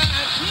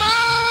 not my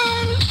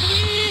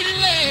sweet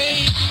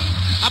lady.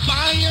 I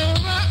buy her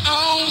a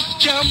house,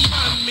 jump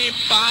on me,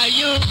 buy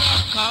her a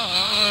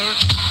car.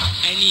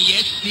 And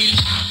yes, still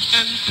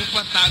and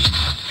superstar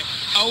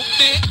out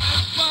there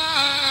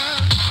far.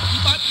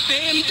 But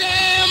them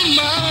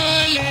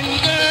man and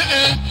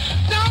girl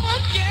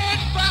don't get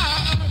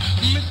far.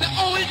 Mr.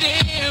 Old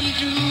them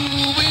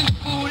doing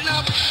full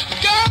of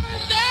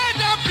girls that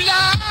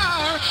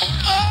apply.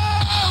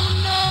 Oh,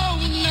 no,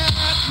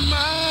 not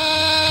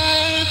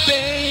my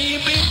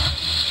baby.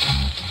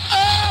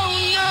 Oh,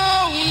 no,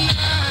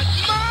 not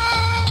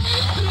my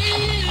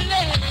sweet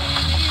lady.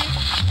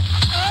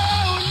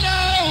 Oh, no,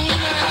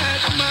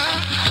 not my.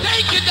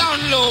 Take it down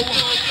low.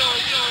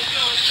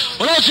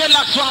 Well,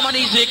 dreadlocks from an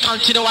easy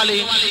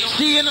continually.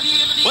 Seeing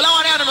Well, I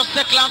want to know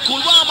second and cool.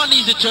 What man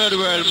is the third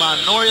world,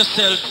 man? Know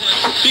yourself.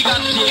 Big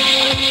and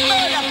thing.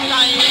 Murder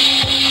time.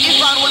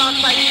 If I want to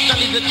fight, that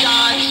is the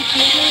charge.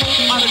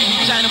 Man,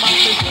 it's China, man,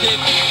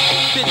 mistake.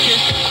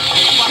 Fitness.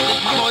 What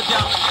is the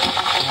podium?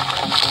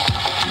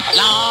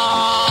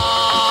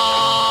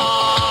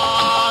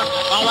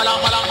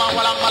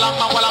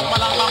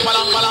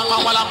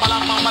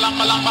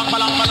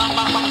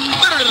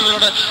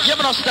 You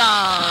must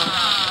stand.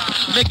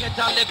 Me get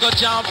a little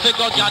jump,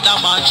 figure gather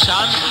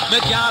mansion. Me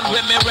can't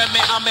with me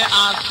and me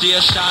on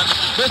station.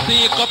 Me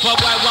see a couple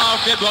boy want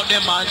to broke the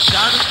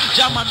mansion.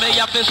 Jam and me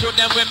have to shoot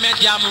them with me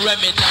damn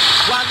remit.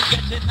 One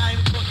get in time,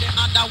 put the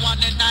other one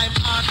in time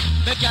on.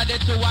 Me get the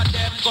two of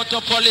them go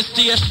to police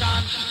station.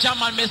 Jam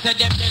and me say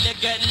them they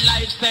get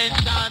life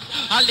sentence.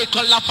 A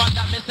little laugh at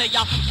that me say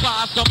ya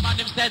pass up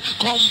and him said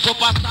come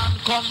Papa San,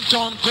 come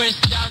John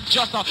Christian.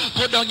 Just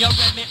put down your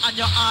remy and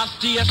your ass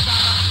station.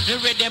 You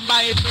read them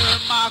Bible,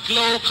 Mark,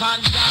 Luke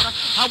and John.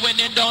 And when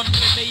they done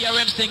with me, hear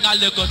him sing a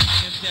little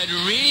song. Him said,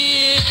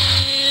 real.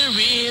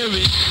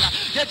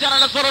 They tell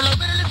us for a little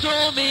bit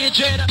to me,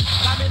 Jada.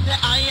 Let me say,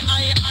 I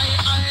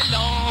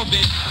love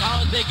it.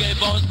 Cause they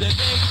gave us the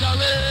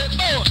victory.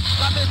 Oh,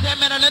 let me say,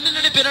 man, and I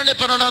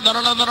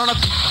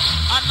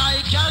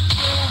can't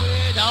do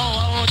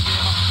without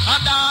him.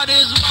 And that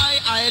is why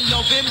I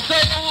love him so,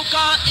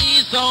 cause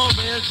he's so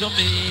real to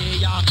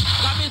me.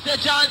 Let me say,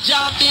 Jah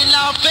be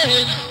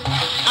laughing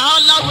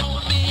all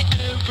around me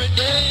every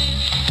day.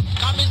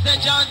 Come and say,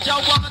 Jah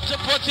want to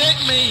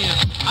protect me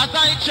as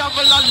I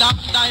travel along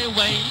thy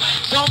way.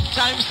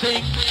 Sometimes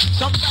sing,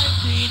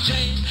 sometimes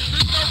DJ.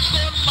 No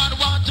good man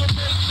want to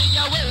take me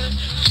away.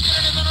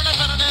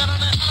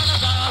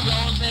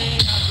 Around me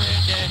every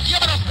day. You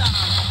better stop.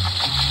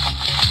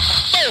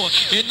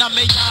 In a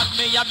me yard,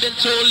 me a build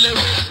two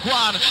lyrics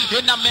one.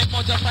 In a me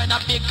mouth, find a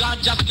big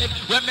ganja clip.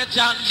 When me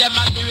chant them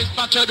and lyrics,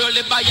 but you don't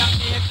live by a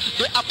make.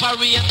 The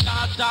operator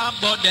talk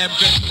about them.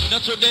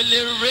 Not to the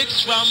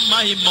lyrics from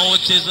my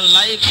mouth is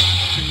like a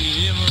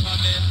stream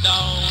running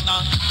down.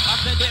 I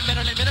said it, me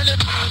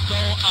so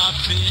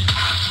happy.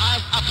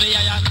 As happy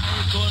as I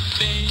could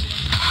be.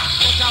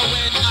 But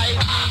when I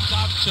think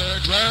of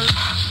third world,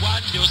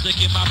 what music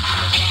in my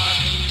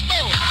brain.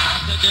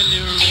 The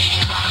lyrics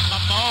from my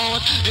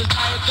mouth is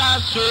like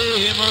a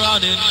stream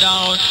running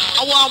down.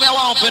 I want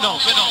to know.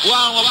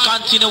 Warm up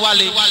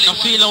continually. I'm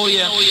feeling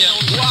here.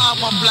 Warm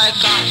up like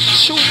a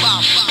shoe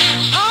bomb.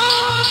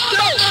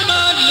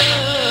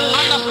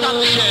 Understand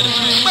the shit.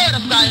 Murder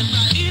style.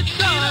 It's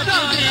all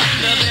about it.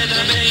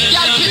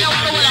 Yeah, give me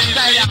one of the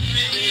style.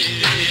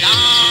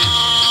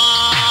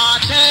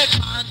 Take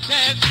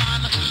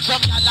man.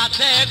 Some y'all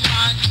take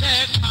man.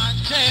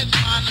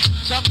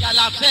 Some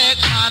y'all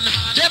take man.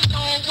 Them no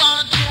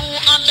want to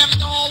and them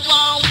no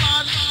want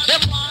one.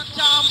 Them want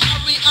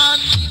Harry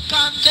and Nick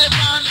and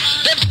Devon.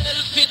 Them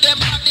selfie them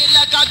body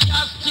like a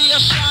gas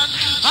station.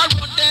 I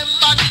run them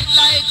body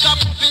like a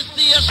puppy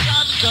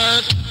station.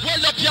 Girls,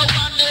 roll up your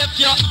one if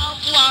you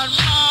have one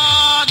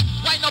man.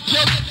 Wind up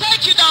your way,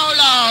 take it down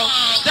low.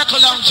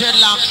 Circle on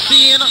dreadlock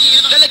scene.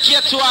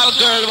 Delicate to all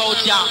girl out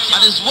here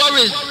and his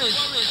worries.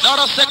 Now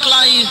the circle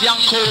are easy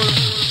and cool.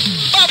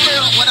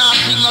 Bubble when I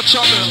sing no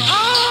trouble.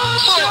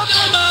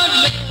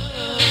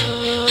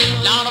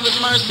 Down of his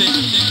mercy.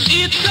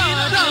 It's all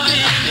about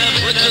it.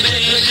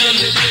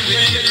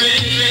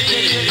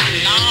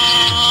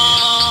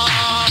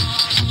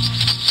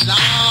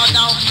 Lord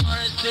of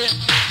mercy.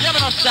 You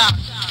never stop.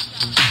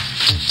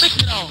 Fix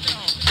it out.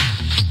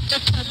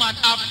 If woman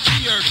have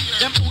fear,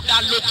 them would a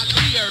look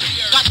weird.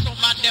 Got some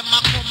of them a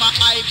come a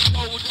eye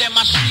proud, them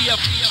a shave.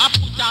 I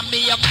put on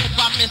me a cup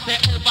and me say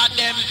over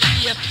them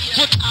face.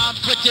 Put on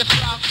pretty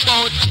frock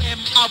about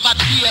them have a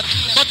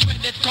taste. But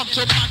when it comes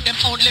to man, them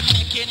only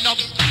making up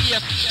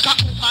space. Cause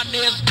woman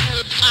is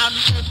good and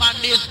woman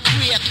is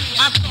great.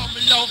 And some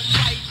love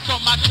fight,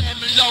 some of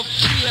them love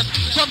chase.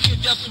 Some give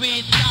you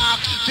sweet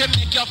talk to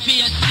make you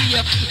feel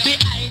safe.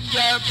 Behind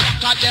your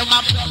back of them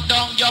a blood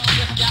down your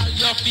face, girl,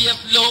 your face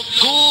look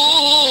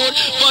good,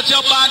 but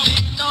your body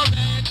no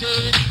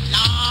ready.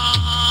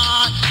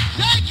 Lord,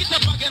 take it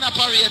up again,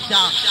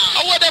 operator.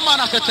 What them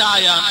man say,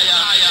 Toyan?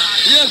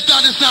 Yes,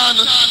 that is done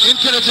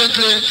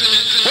intelligently.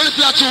 What is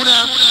that tune?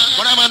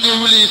 When I'm a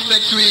new release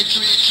next week,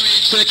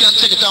 so you can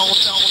check it out.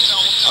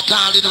 I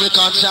can't leave the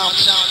record shop.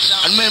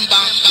 And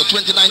remember, the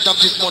 29th of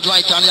this month,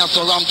 right on, you have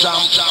to Ram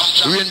Jam,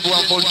 Rainbow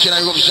and Volcano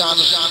Eruption.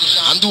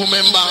 And do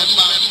remember,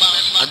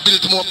 and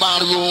build more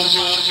ballroom,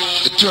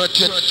 the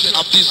 30th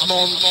of this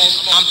month,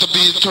 and to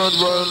be Third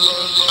World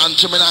and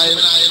Gemini.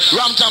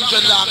 Ram Jam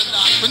Dreadlock,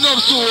 with no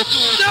soup.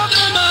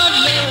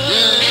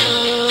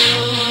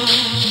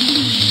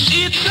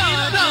 It's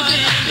all about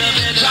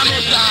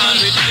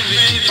it.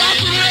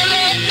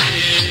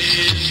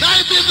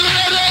 Life is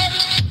ready.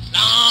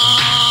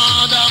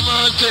 Lord of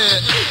mercy.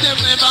 Them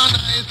never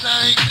nice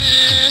like me.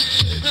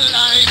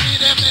 Like me,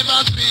 them never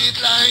sweet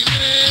like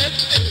me.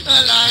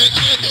 Like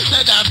me,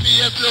 said I be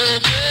a slow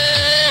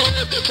boy.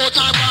 But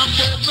I want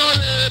to no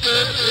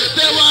label.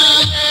 Say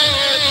why?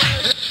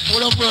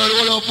 Hold up, world,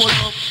 hold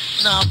up.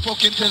 Now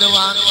fucking tell the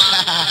one.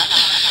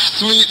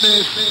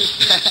 Sweetness.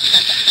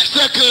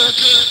 Second,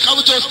 can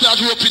we just start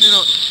roping, you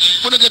know?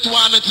 We don't get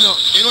one minute, you know.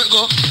 You know it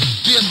go?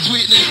 Be a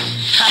sweetness.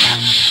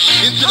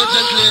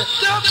 Intelligently.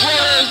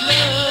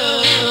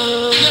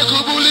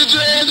 Little bully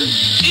dread.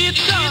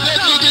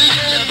 Little big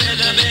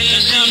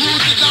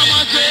music on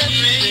my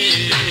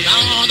face.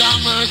 Lord have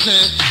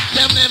mercy.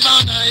 Them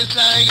never nice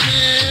like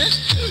me.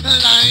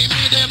 Like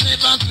me, them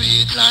never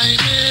sweet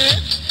like me.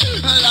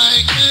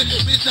 Like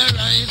me, Mr.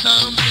 Rice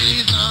and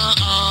Peas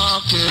and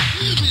Orchid.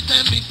 Mr.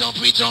 Mix up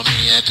with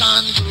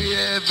Jamaican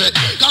gravy.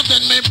 Come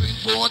then me bring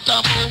both a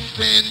mountain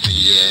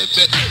baby.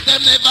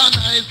 Them never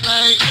nice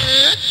like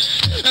me.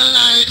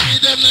 Like me,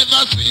 them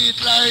never sweet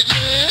like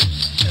me.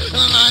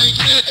 Like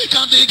me,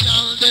 cause the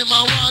girl them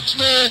a watch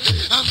me.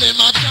 And them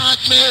a chat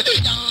me.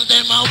 Girl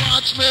them a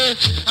watch me.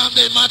 And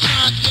them a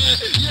chat me.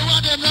 You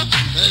want them not?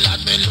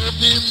 Let me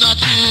love him not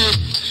you.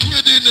 You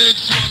the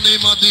next one,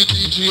 him a the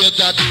DJ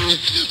daddy.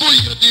 But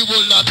you the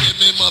whole of them,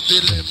 him a the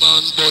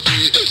lemon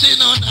body. She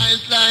not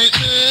nice like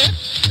me.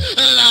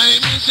 Like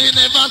me, she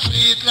never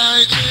sweet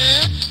like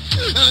me.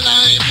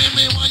 Like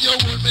me want you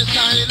hold me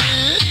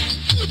silent.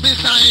 Me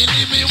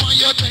silent, me want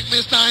you take me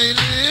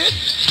silent.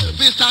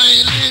 Me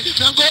silent,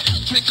 now go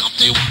drink up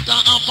the water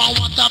off a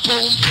water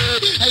pump.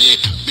 Hey,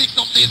 mix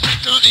up the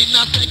second in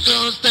a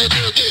second steady.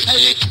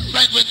 Hey,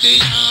 right with the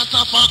ass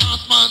of a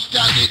husband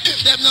daddy.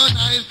 Them no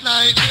nice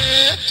like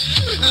me.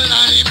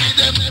 Like me,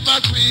 them never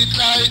sweet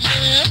like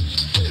me.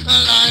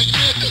 Like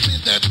me,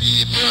 Mr.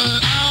 People,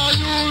 are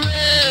you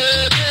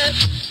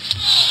ready?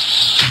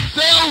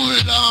 Say, oh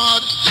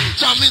Lord,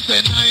 tell me the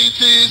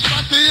 90s,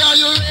 but are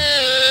you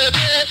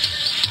ready?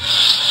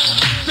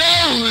 Say,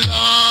 oh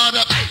Lord,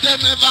 them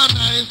never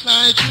nice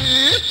like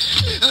me.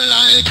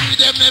 Like me,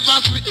 them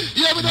never sweet.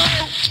 You ever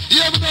know?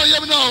 You ever know? You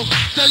ever know?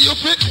 Say you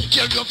fit,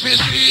 kill your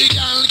fish,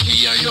 girl,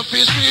 kill your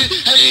fish.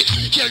 Hey,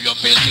 kill your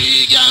fish,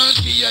 girl,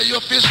 kill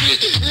your fish.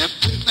 If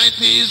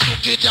 90s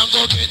took it and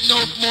go get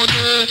enough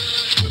money.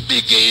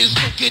 Biggies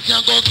took it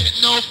and go get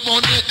enough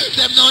money.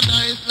 Them no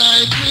nice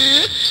like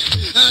me.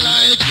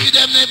 Like me,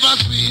 them never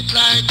sweet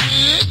like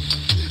me.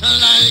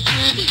 Like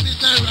me,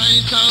 Mr.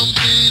 Rice and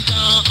Peas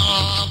and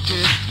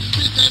Orchid.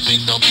 Mr.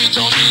 Mix up with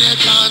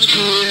Jamaican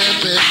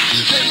gravy.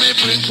 Them me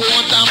bring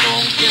forth a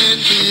mountain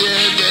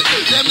baby.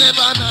 Them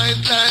never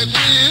nice like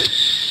me.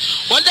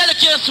 Well,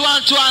 dedicate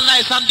one to a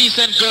nice and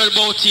decent girl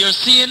about here.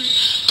 Seeing,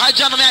 I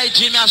join my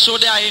IG, me I show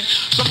the eye.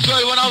 Some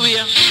girl run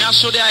away, me I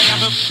show the eye.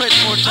 I'm a friend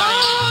more time.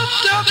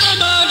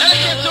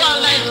 Dedicate to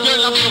a nice girl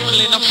in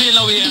Brooklyn, I'm feeling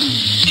away.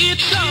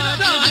 It's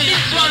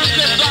this one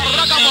request to a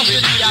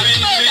ragamuffin here.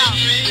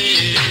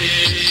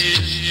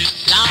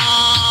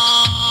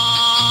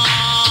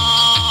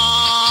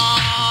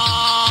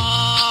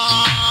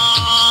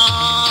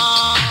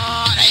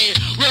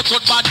 Work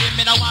out body,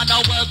 me no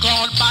wanna work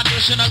on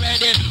foundation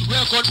already.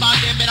 Work out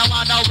body, me no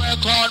wanna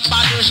work on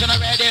foundation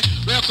already.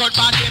 Work out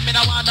body, me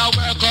no wanna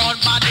work on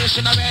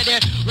foundation already.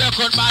 Work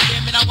out body,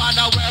 me no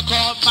wanna work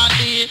on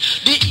body.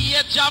 The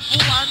age of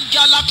one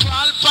girl a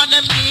crawl from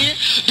them knee.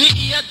 The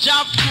age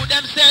of two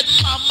them said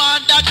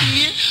mama and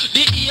daddy.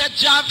 The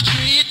age of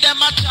three them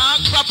a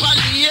talk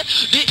properly.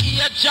 The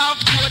age of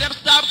four them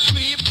stop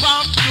creep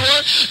on floor.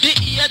 The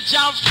age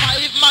of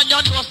five man you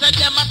know say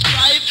them a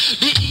strive.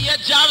 The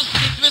age of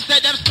six me say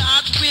them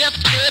start waste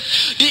slip.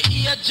 The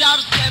age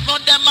of seven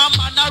them a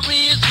man a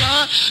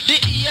reason. The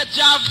age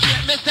of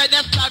eight me say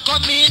them start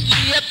coming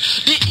late.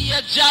 The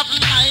age of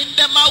nine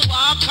them a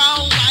walk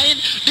and wine.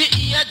 The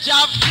age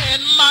of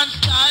 10 man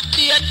start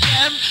date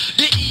them.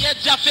 The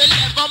age of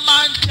 11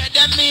 man say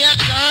them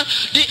make her.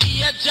 The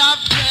age of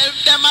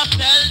 12 them a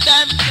sell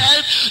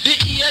themselves. The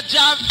age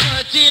of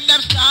 13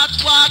 them start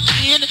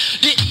walking.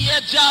 The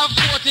age of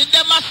 14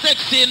 them a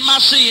sexing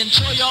machine.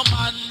 Show your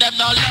man them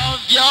no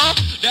love you.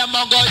 Them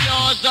a go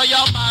use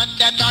your man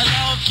them no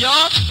love you.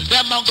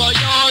 Them a go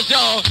use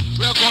you.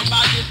 Work out by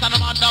this and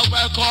I'm on the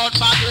work out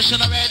foundation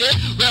already.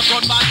 Work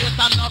out by this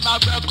and I'm on the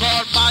work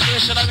out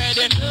foundation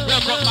already.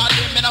 Work out by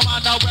this and I'm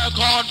on the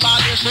work out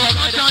foundation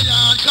already.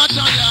 Cut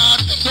a yard,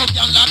 so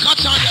y'all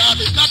cut a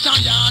yard, cut a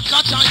yard,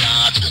 cut a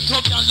yard,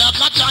 so y'all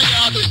cut a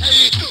yard.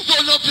 Hey,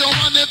 pull up your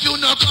one if you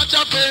no cut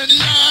a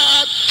penny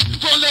yard.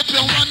 Pull up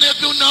your one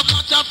if you no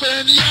cut a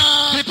penny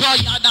yard.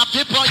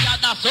 People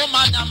yada, so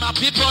man am a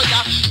people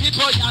yada.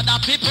 People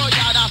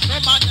yada, so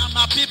man am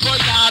a people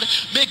yard.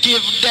 Me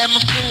give them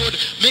food,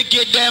 me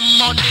give them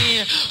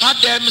money. And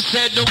them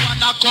said the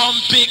wanna come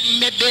pick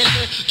me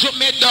belly, drop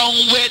me down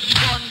with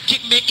gun,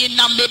 kick me in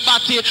a me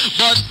body.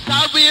 But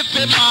sorry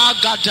for my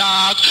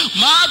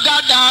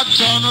dog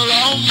turn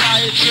around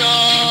right yo.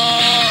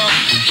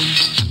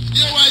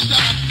 You white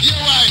dog, you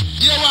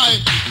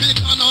white.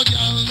 Because no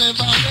girl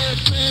never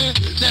left me.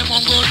 Them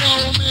won't go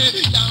know me.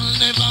 Girl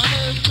never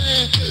left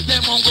me.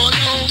 Them won't go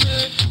know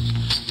me.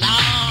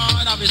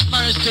 Lord of His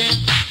mercy.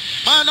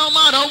 But no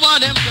matter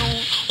what them do,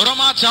 or no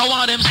matter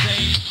what them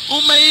say,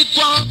 who make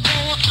one go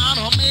and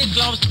who make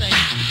love stay.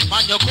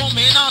 When you come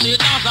in on the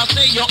dance, I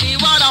say you hear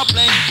what I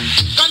play.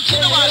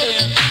 Continue on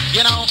here,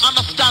 you know,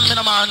 understand me,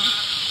 no man.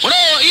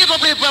 Well, even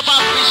people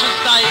about vision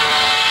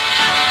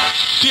style.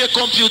 Pure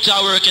computer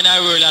work in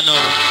our world, I know.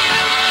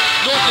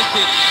 Notice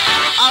it.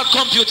 All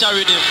computer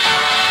rhythm.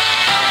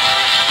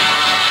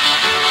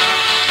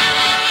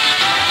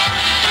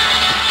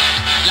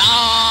 Lord,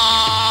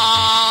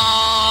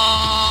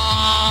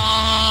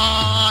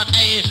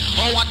 hey,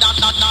 oh,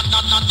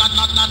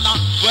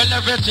 well,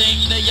 everything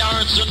the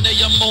earth under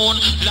your moon,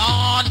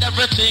 Lord,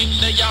 everything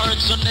the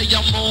earth under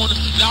your moon,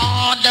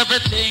 Lord,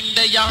 everything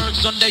the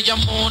earth under your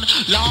moon,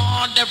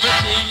 Lord,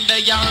 everything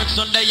the earth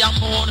under your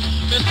moon.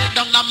 Me sit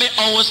down at me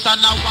house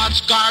and I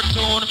watch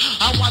cartoon.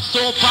 I watch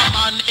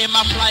Superman in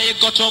my fly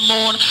go to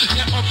moon.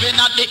 They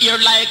open at the ear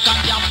like a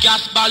damn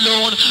gas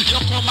balloon. You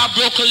come a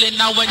Brooklyn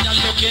now when you're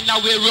looking at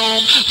we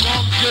room.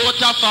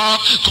 Computer fork,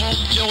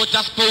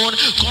 computer spoon,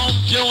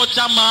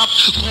 computer map,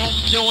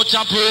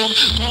 computer broom,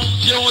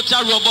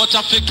 computer robot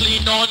to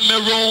clean out my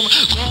room.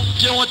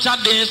 Computer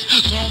this,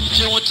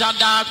 computer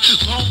that,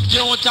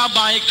 computer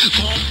bike,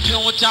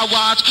 computer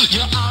watch.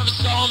 You have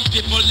some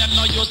people them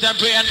not use their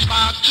brain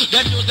facts.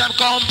 Them use them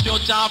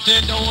computer to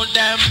do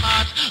them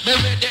math. Me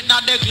read it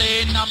not the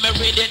Glen and me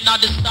read it not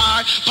the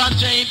Star. Pan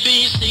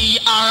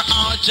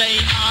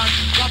JBCRRJR.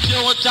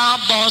 Computer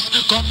bus,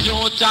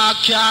 computer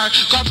car,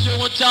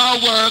 computer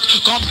work,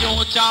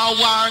 computer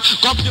war,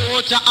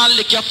 computer I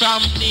lick you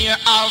from near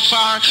or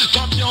far.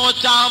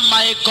 Computer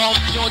mic,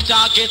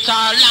 computer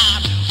guitar,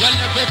 Lord. Well,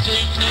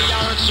 everything the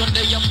earth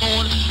under your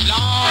moon,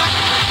 Lord,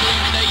 everything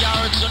the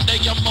earth under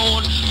your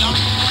moon,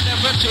 Lord,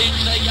 everything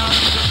the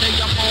earth under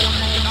your moon,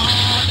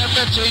 Lord,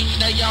 everything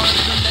the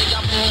earth under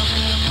your moon.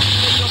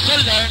 They used to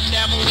learn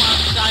them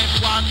one time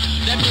one,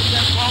 them use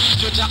them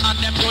computer and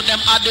them do them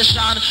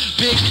addition.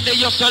 Big, they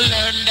used to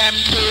learn them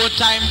 2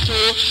 times 2.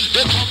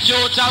 The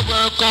computer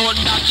work out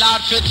that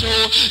lot for 2.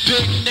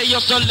 Big, they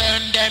used to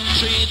learn them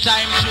 3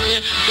 times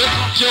 3. The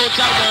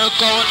computer work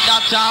out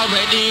that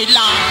already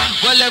long.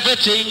 Well,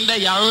 everything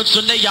they are roots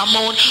and they are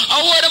moon.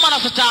 Oh, what the man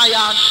of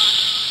Toyan?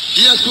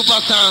 Yes, Super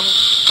Sam.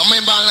 Come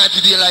in by night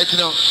to daylight, you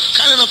know.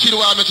 Kind of not feel the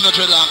wild, making no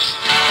dreadlocks.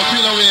 I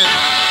feel no way.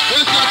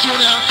 Well, it's not true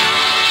now.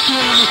 Soon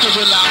we'll lose to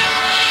dreadlocks.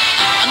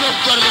 I'm not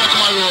going to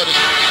come on road.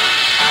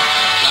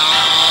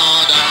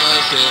 Lord have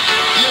mercy.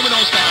 Hear me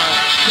now, star.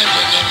 Them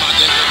get me mad,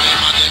 them get me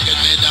mad, them get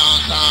me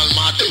dance all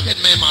mad. Get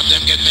me mad,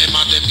 them get me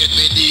mad, them get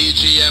me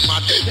DJ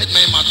mad. Get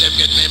me mad, them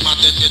get me mad,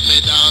 them get me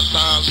dance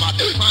all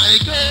mad. My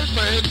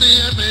girlfriend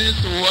name is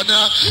Toyan.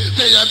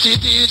 Say that she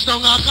teach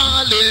down a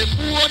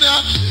California.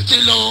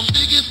 She love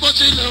biggest but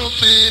she love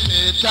me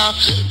better.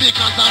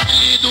 Because of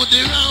me do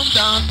the round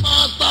dance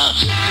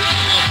faster.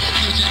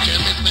 DJ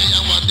Chemist, me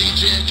I want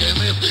DJ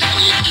Chemist.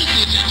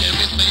 DJ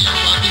Chemist, me I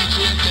want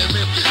DJ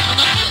Chemist.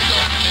 And I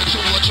don't make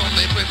sure what you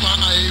me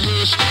prefer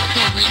Irish.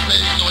 No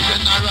respect, no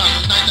general,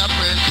 neither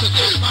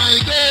princess. My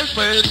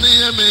girlfriend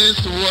name is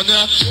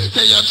Toyan.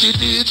 Say that she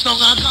teach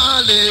down a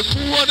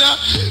California.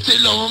 She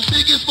love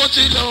biggest but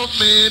she love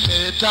me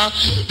better.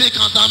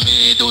 Because of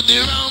me do the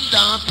round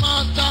dance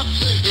faster.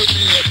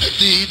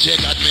 DJ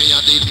got me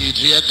and the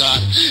DJ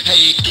God.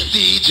 Hey,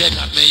 DJ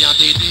got me and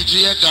the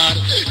DJ God.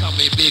 Come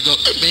me big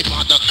up, me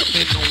mother,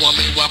 me know what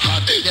me walk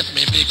out. Yes,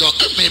 me big up,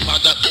 me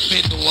mother,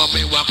 me know what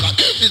me walk out.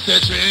 Me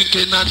say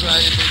drinking and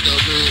driving no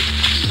good.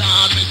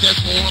 Lord, me say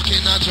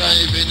smoking and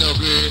driving no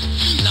good.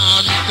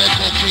 Lord, me say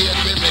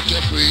cocaine we make you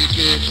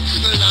freaky.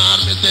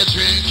 Lord, me say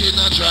drinking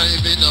and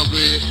driving no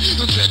good.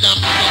 Dread and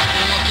me say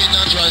smoking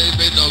and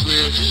driving no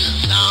good.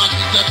 Lord,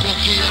 me say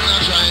cocaine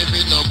and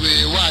driving no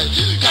good. Why?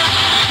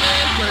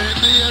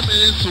 Name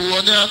is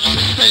Toyan.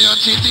 Say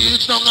and she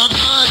teach down a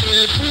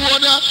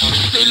California.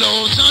 She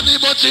love Johnny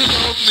but she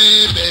love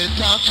me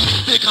better.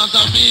 Because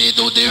of me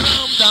do the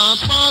ram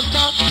dance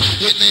faster.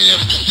 It name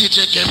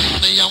DJ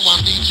Chemist, me I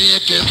want DJ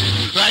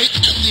Chemist. Right?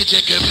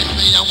 DJ Chemist,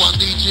 me I want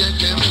DJ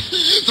Chemist.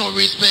 No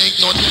respect,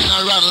 no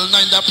general,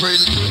 neither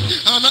prince.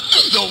 And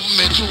love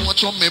me too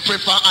much, me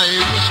prefer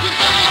Irish.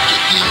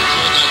 DJ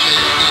got me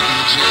and the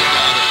DJ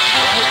God.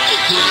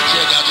 DJ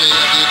got me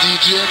and the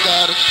DJ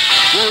God.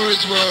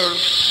 Warriors World.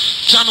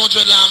 Channel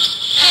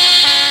Dreadlocks.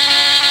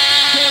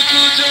 Take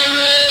you,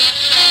 Jerry.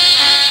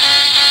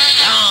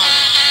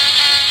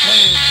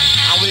 Hey,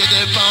 and we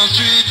there on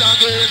street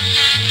again.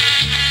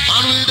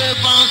 And we there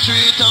on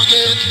street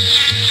again.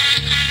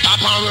 Up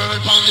and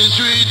world on the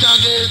street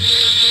again.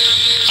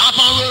 Up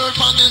and world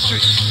on the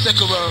street.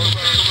 Second world.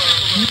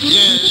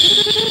 Yeah.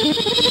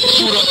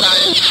 Shoot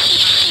outside.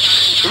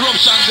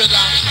 Eruption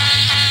Dreadlocks.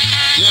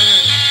 Yeah.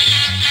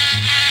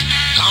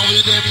 And we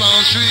there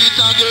on street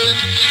again.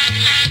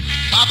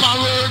 Papa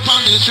work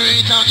on the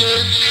street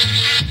again.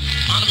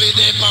 And we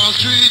dey on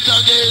street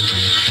again.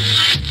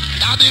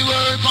 Daddy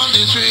work on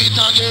the street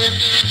again.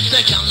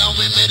 Say can't love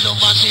with me love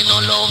but she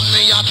no love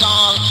me at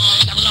all.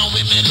 Can't love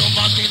with me love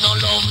but she no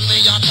love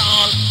me at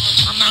all.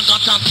 And I got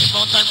a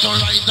simple time to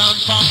rise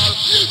and fall.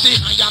 See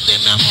higher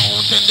than the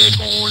mountain, the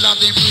cool and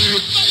the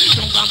breeze.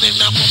 Younger than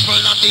the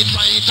couple and the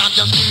fight and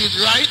the street,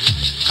 right?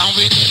 Can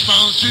we dey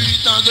on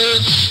street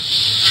again?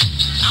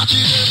 Daddy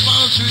dey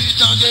on street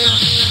again.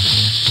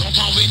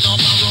 Papa we no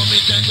borrow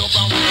me take up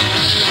and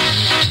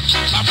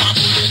Papa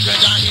bullet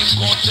red and him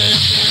got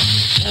it.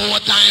 4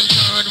 times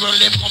turn world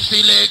them come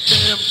select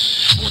them.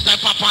 Put a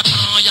Papa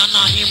Toyan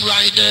and him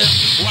ride them.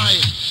 Why?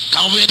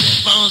 Can we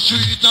live on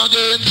street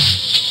again?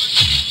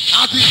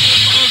 I think we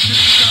on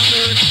street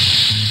again.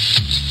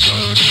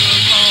 Turn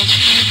on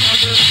street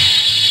again.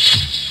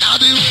 Now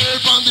the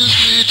world on the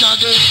street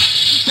again.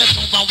 Say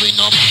somebody we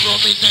no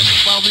promise, say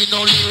somebody we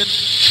no learn.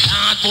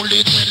 Can't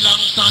bullet when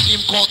long time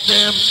him cut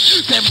them.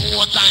 Say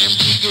more time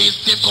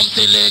biggest him come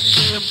select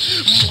them.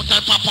 More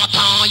time Papa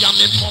Toyan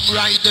him come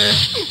ride them.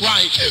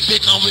 Why?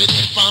 Because we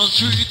live on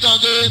street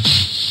again.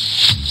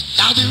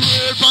 Now the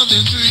world on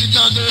the street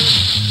again.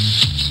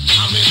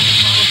 Now we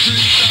live on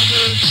street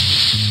again.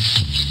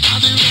 Now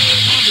the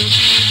world on the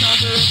street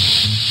again.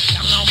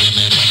 Young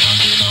women look and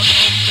they don't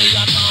love me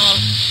at all.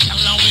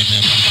 Young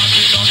women look and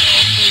they don't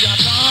love me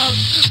at all.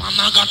 Man,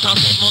 I got a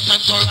no time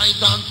to rise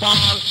and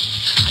fall.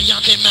 I am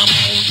them a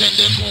mountain,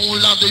 the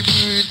cool of the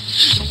breeze.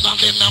 You got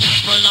them a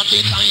people of the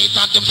tight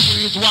of them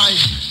streets. Why?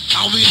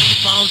 Now we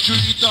live on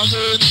street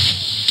again.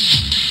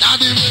 Now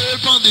the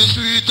world on the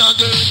street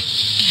again.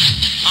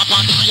 Up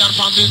on Toyan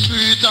on the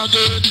street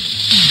again.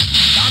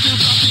 Now the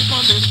Flatty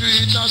on the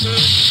street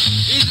again.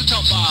 Easy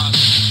top bar.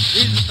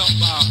 Easy top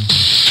bar.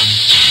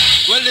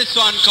 Well, this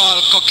one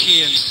called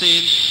cocaine,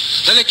 see?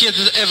 Dedicated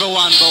to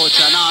everyone about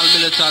and all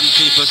militant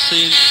people,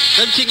 see?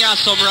 Them thing has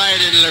some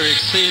riding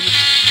lyrics, see?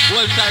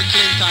 Walter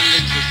Clinton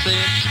Lindsay,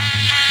 see?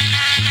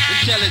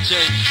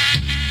 Intelligent.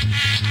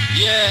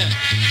 Yeah.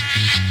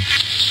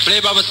 Play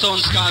by the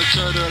sounds called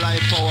Third World High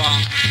Power.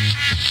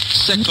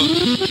 Second.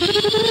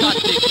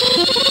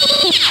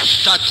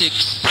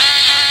 Tactics.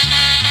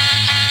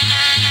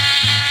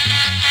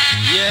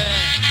 Yeah.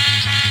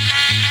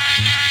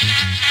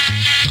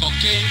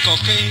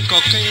 Cocaine,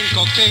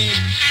 cocaine.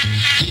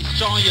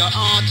 Destroy your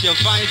heart, your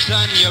vibes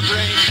and your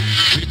brain.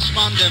 Rich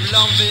man, them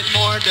love it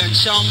more than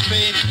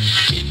champagne.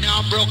 In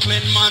our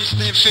Brooklyn, man,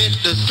 sniff it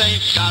the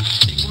same. That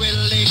thing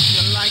will lick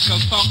you like a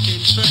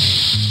fucking train.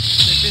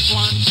 If it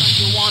one time,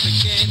 you want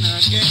again.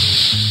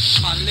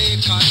 Kale.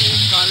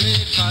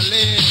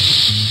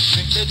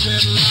 Make the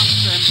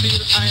dreadlocks and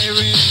feel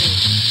irate.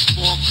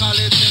 More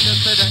college in the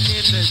center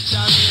in the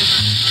chalice.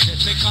 Get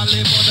me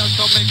Kale, but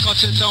so me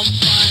cut it down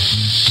fine.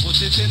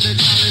 Put it in the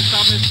chalice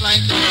and me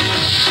slide the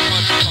road.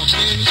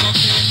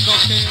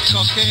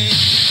 Cocaine.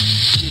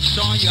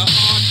 Destroy your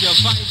heart, your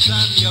vibes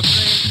and your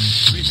brain.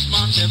 Rich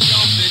man, them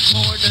love it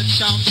more than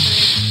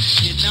champagne.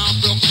 In our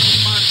Brooklyn,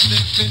 man,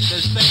 sniff it the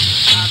same.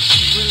 That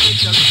will make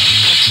you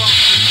like a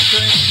fucking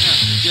train.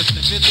 You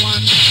sniff it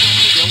one time,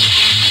 you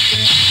want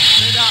again.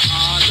 Say that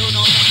all who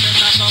know nothing,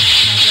 I come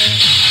again.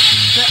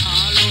 Say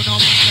all who know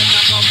nothing,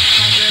 I come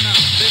again.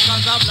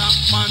 Because a black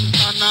man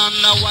stand on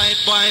a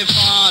white boy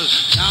fall.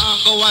 Now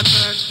go a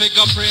church, pick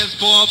up praise,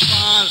 poor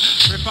fall.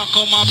 Prepare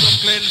come a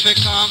Brooklyn,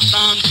 pick up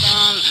dance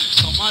all.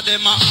 Some of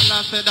them are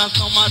Allah said that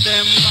some of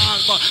them ball.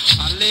 But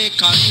Kale.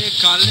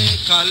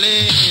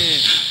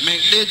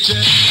 Make the jet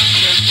and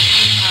them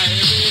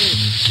irate.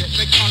 Get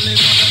me Kale,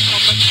 but I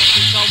come and cut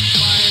it up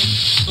fine.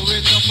 Do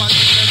it up and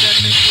then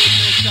me put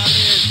the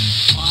challenge.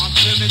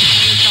 After me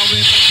challenge, I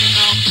will put it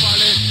on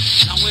polish.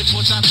 Now we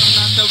put that on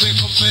until we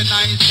come for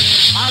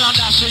nice. All on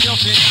that shit, you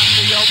feel that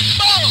to you.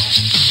 Boom!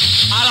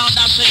 All on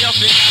that shit, you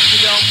feel that to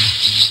you.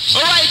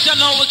 Alright, you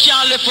know we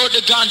can't live for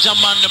the ganja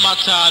man, them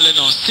at all, you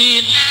know.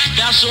 See,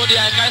 that's what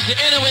I can say.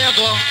 Anywhere you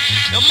go,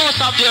 you must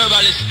have the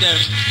herbalist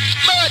there.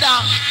 Murder,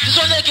 this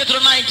one make it to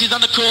the 90s and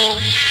the crew.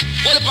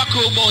 What if I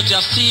crew about you?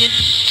 See,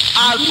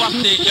 all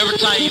passing every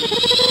time.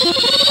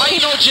 But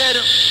you know, Jed,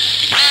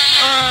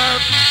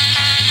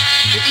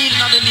 the healing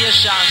of the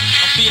nation,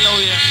 I feel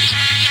away.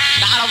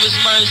 The hand of his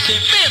mercy,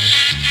 bim!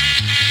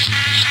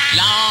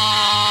 Lord,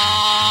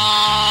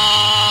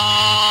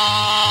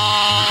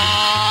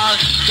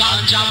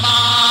 ganja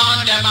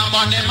man, them a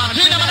money man,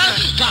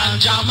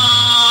 ganja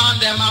man,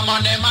 them a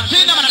money man,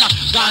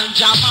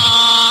 ganja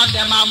man,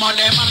 them a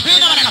money man,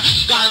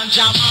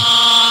 ganja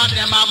man,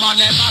 them a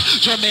money man.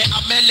 So me a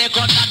mele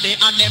gunna day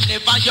and them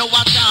never you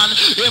a can.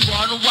 He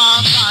one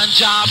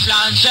ganja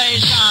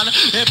plantation.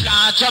 He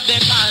plant up the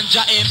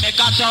ganja, he make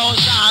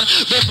 1,000.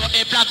 Before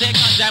he plant the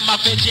ganja, him a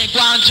fetching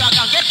ganja.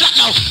 Get flat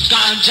now.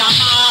 Ganja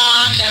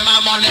man, them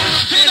a money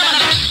man.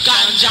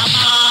 Ganja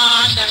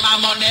man, them a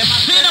money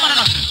man.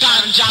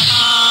 Ganja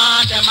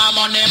man, them a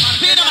money man.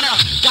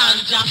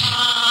 Ganja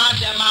man,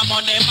 them a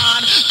money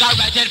man. Cause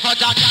right in front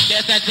of them,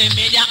 they say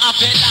me ya a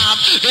fit lamp.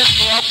 The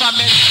smoke from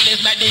me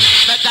is make the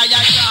better ya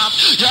jump.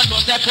 You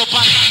know say pop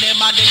on them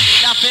and they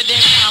need a fit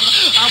them young.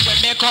 And when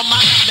me come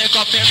and make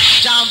up them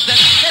jams, they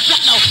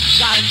flat now.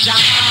 Ganja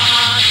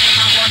man, them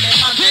a money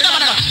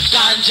man.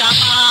 Ganja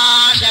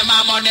man, them a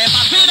money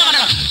man.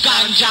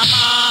 Ganja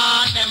man.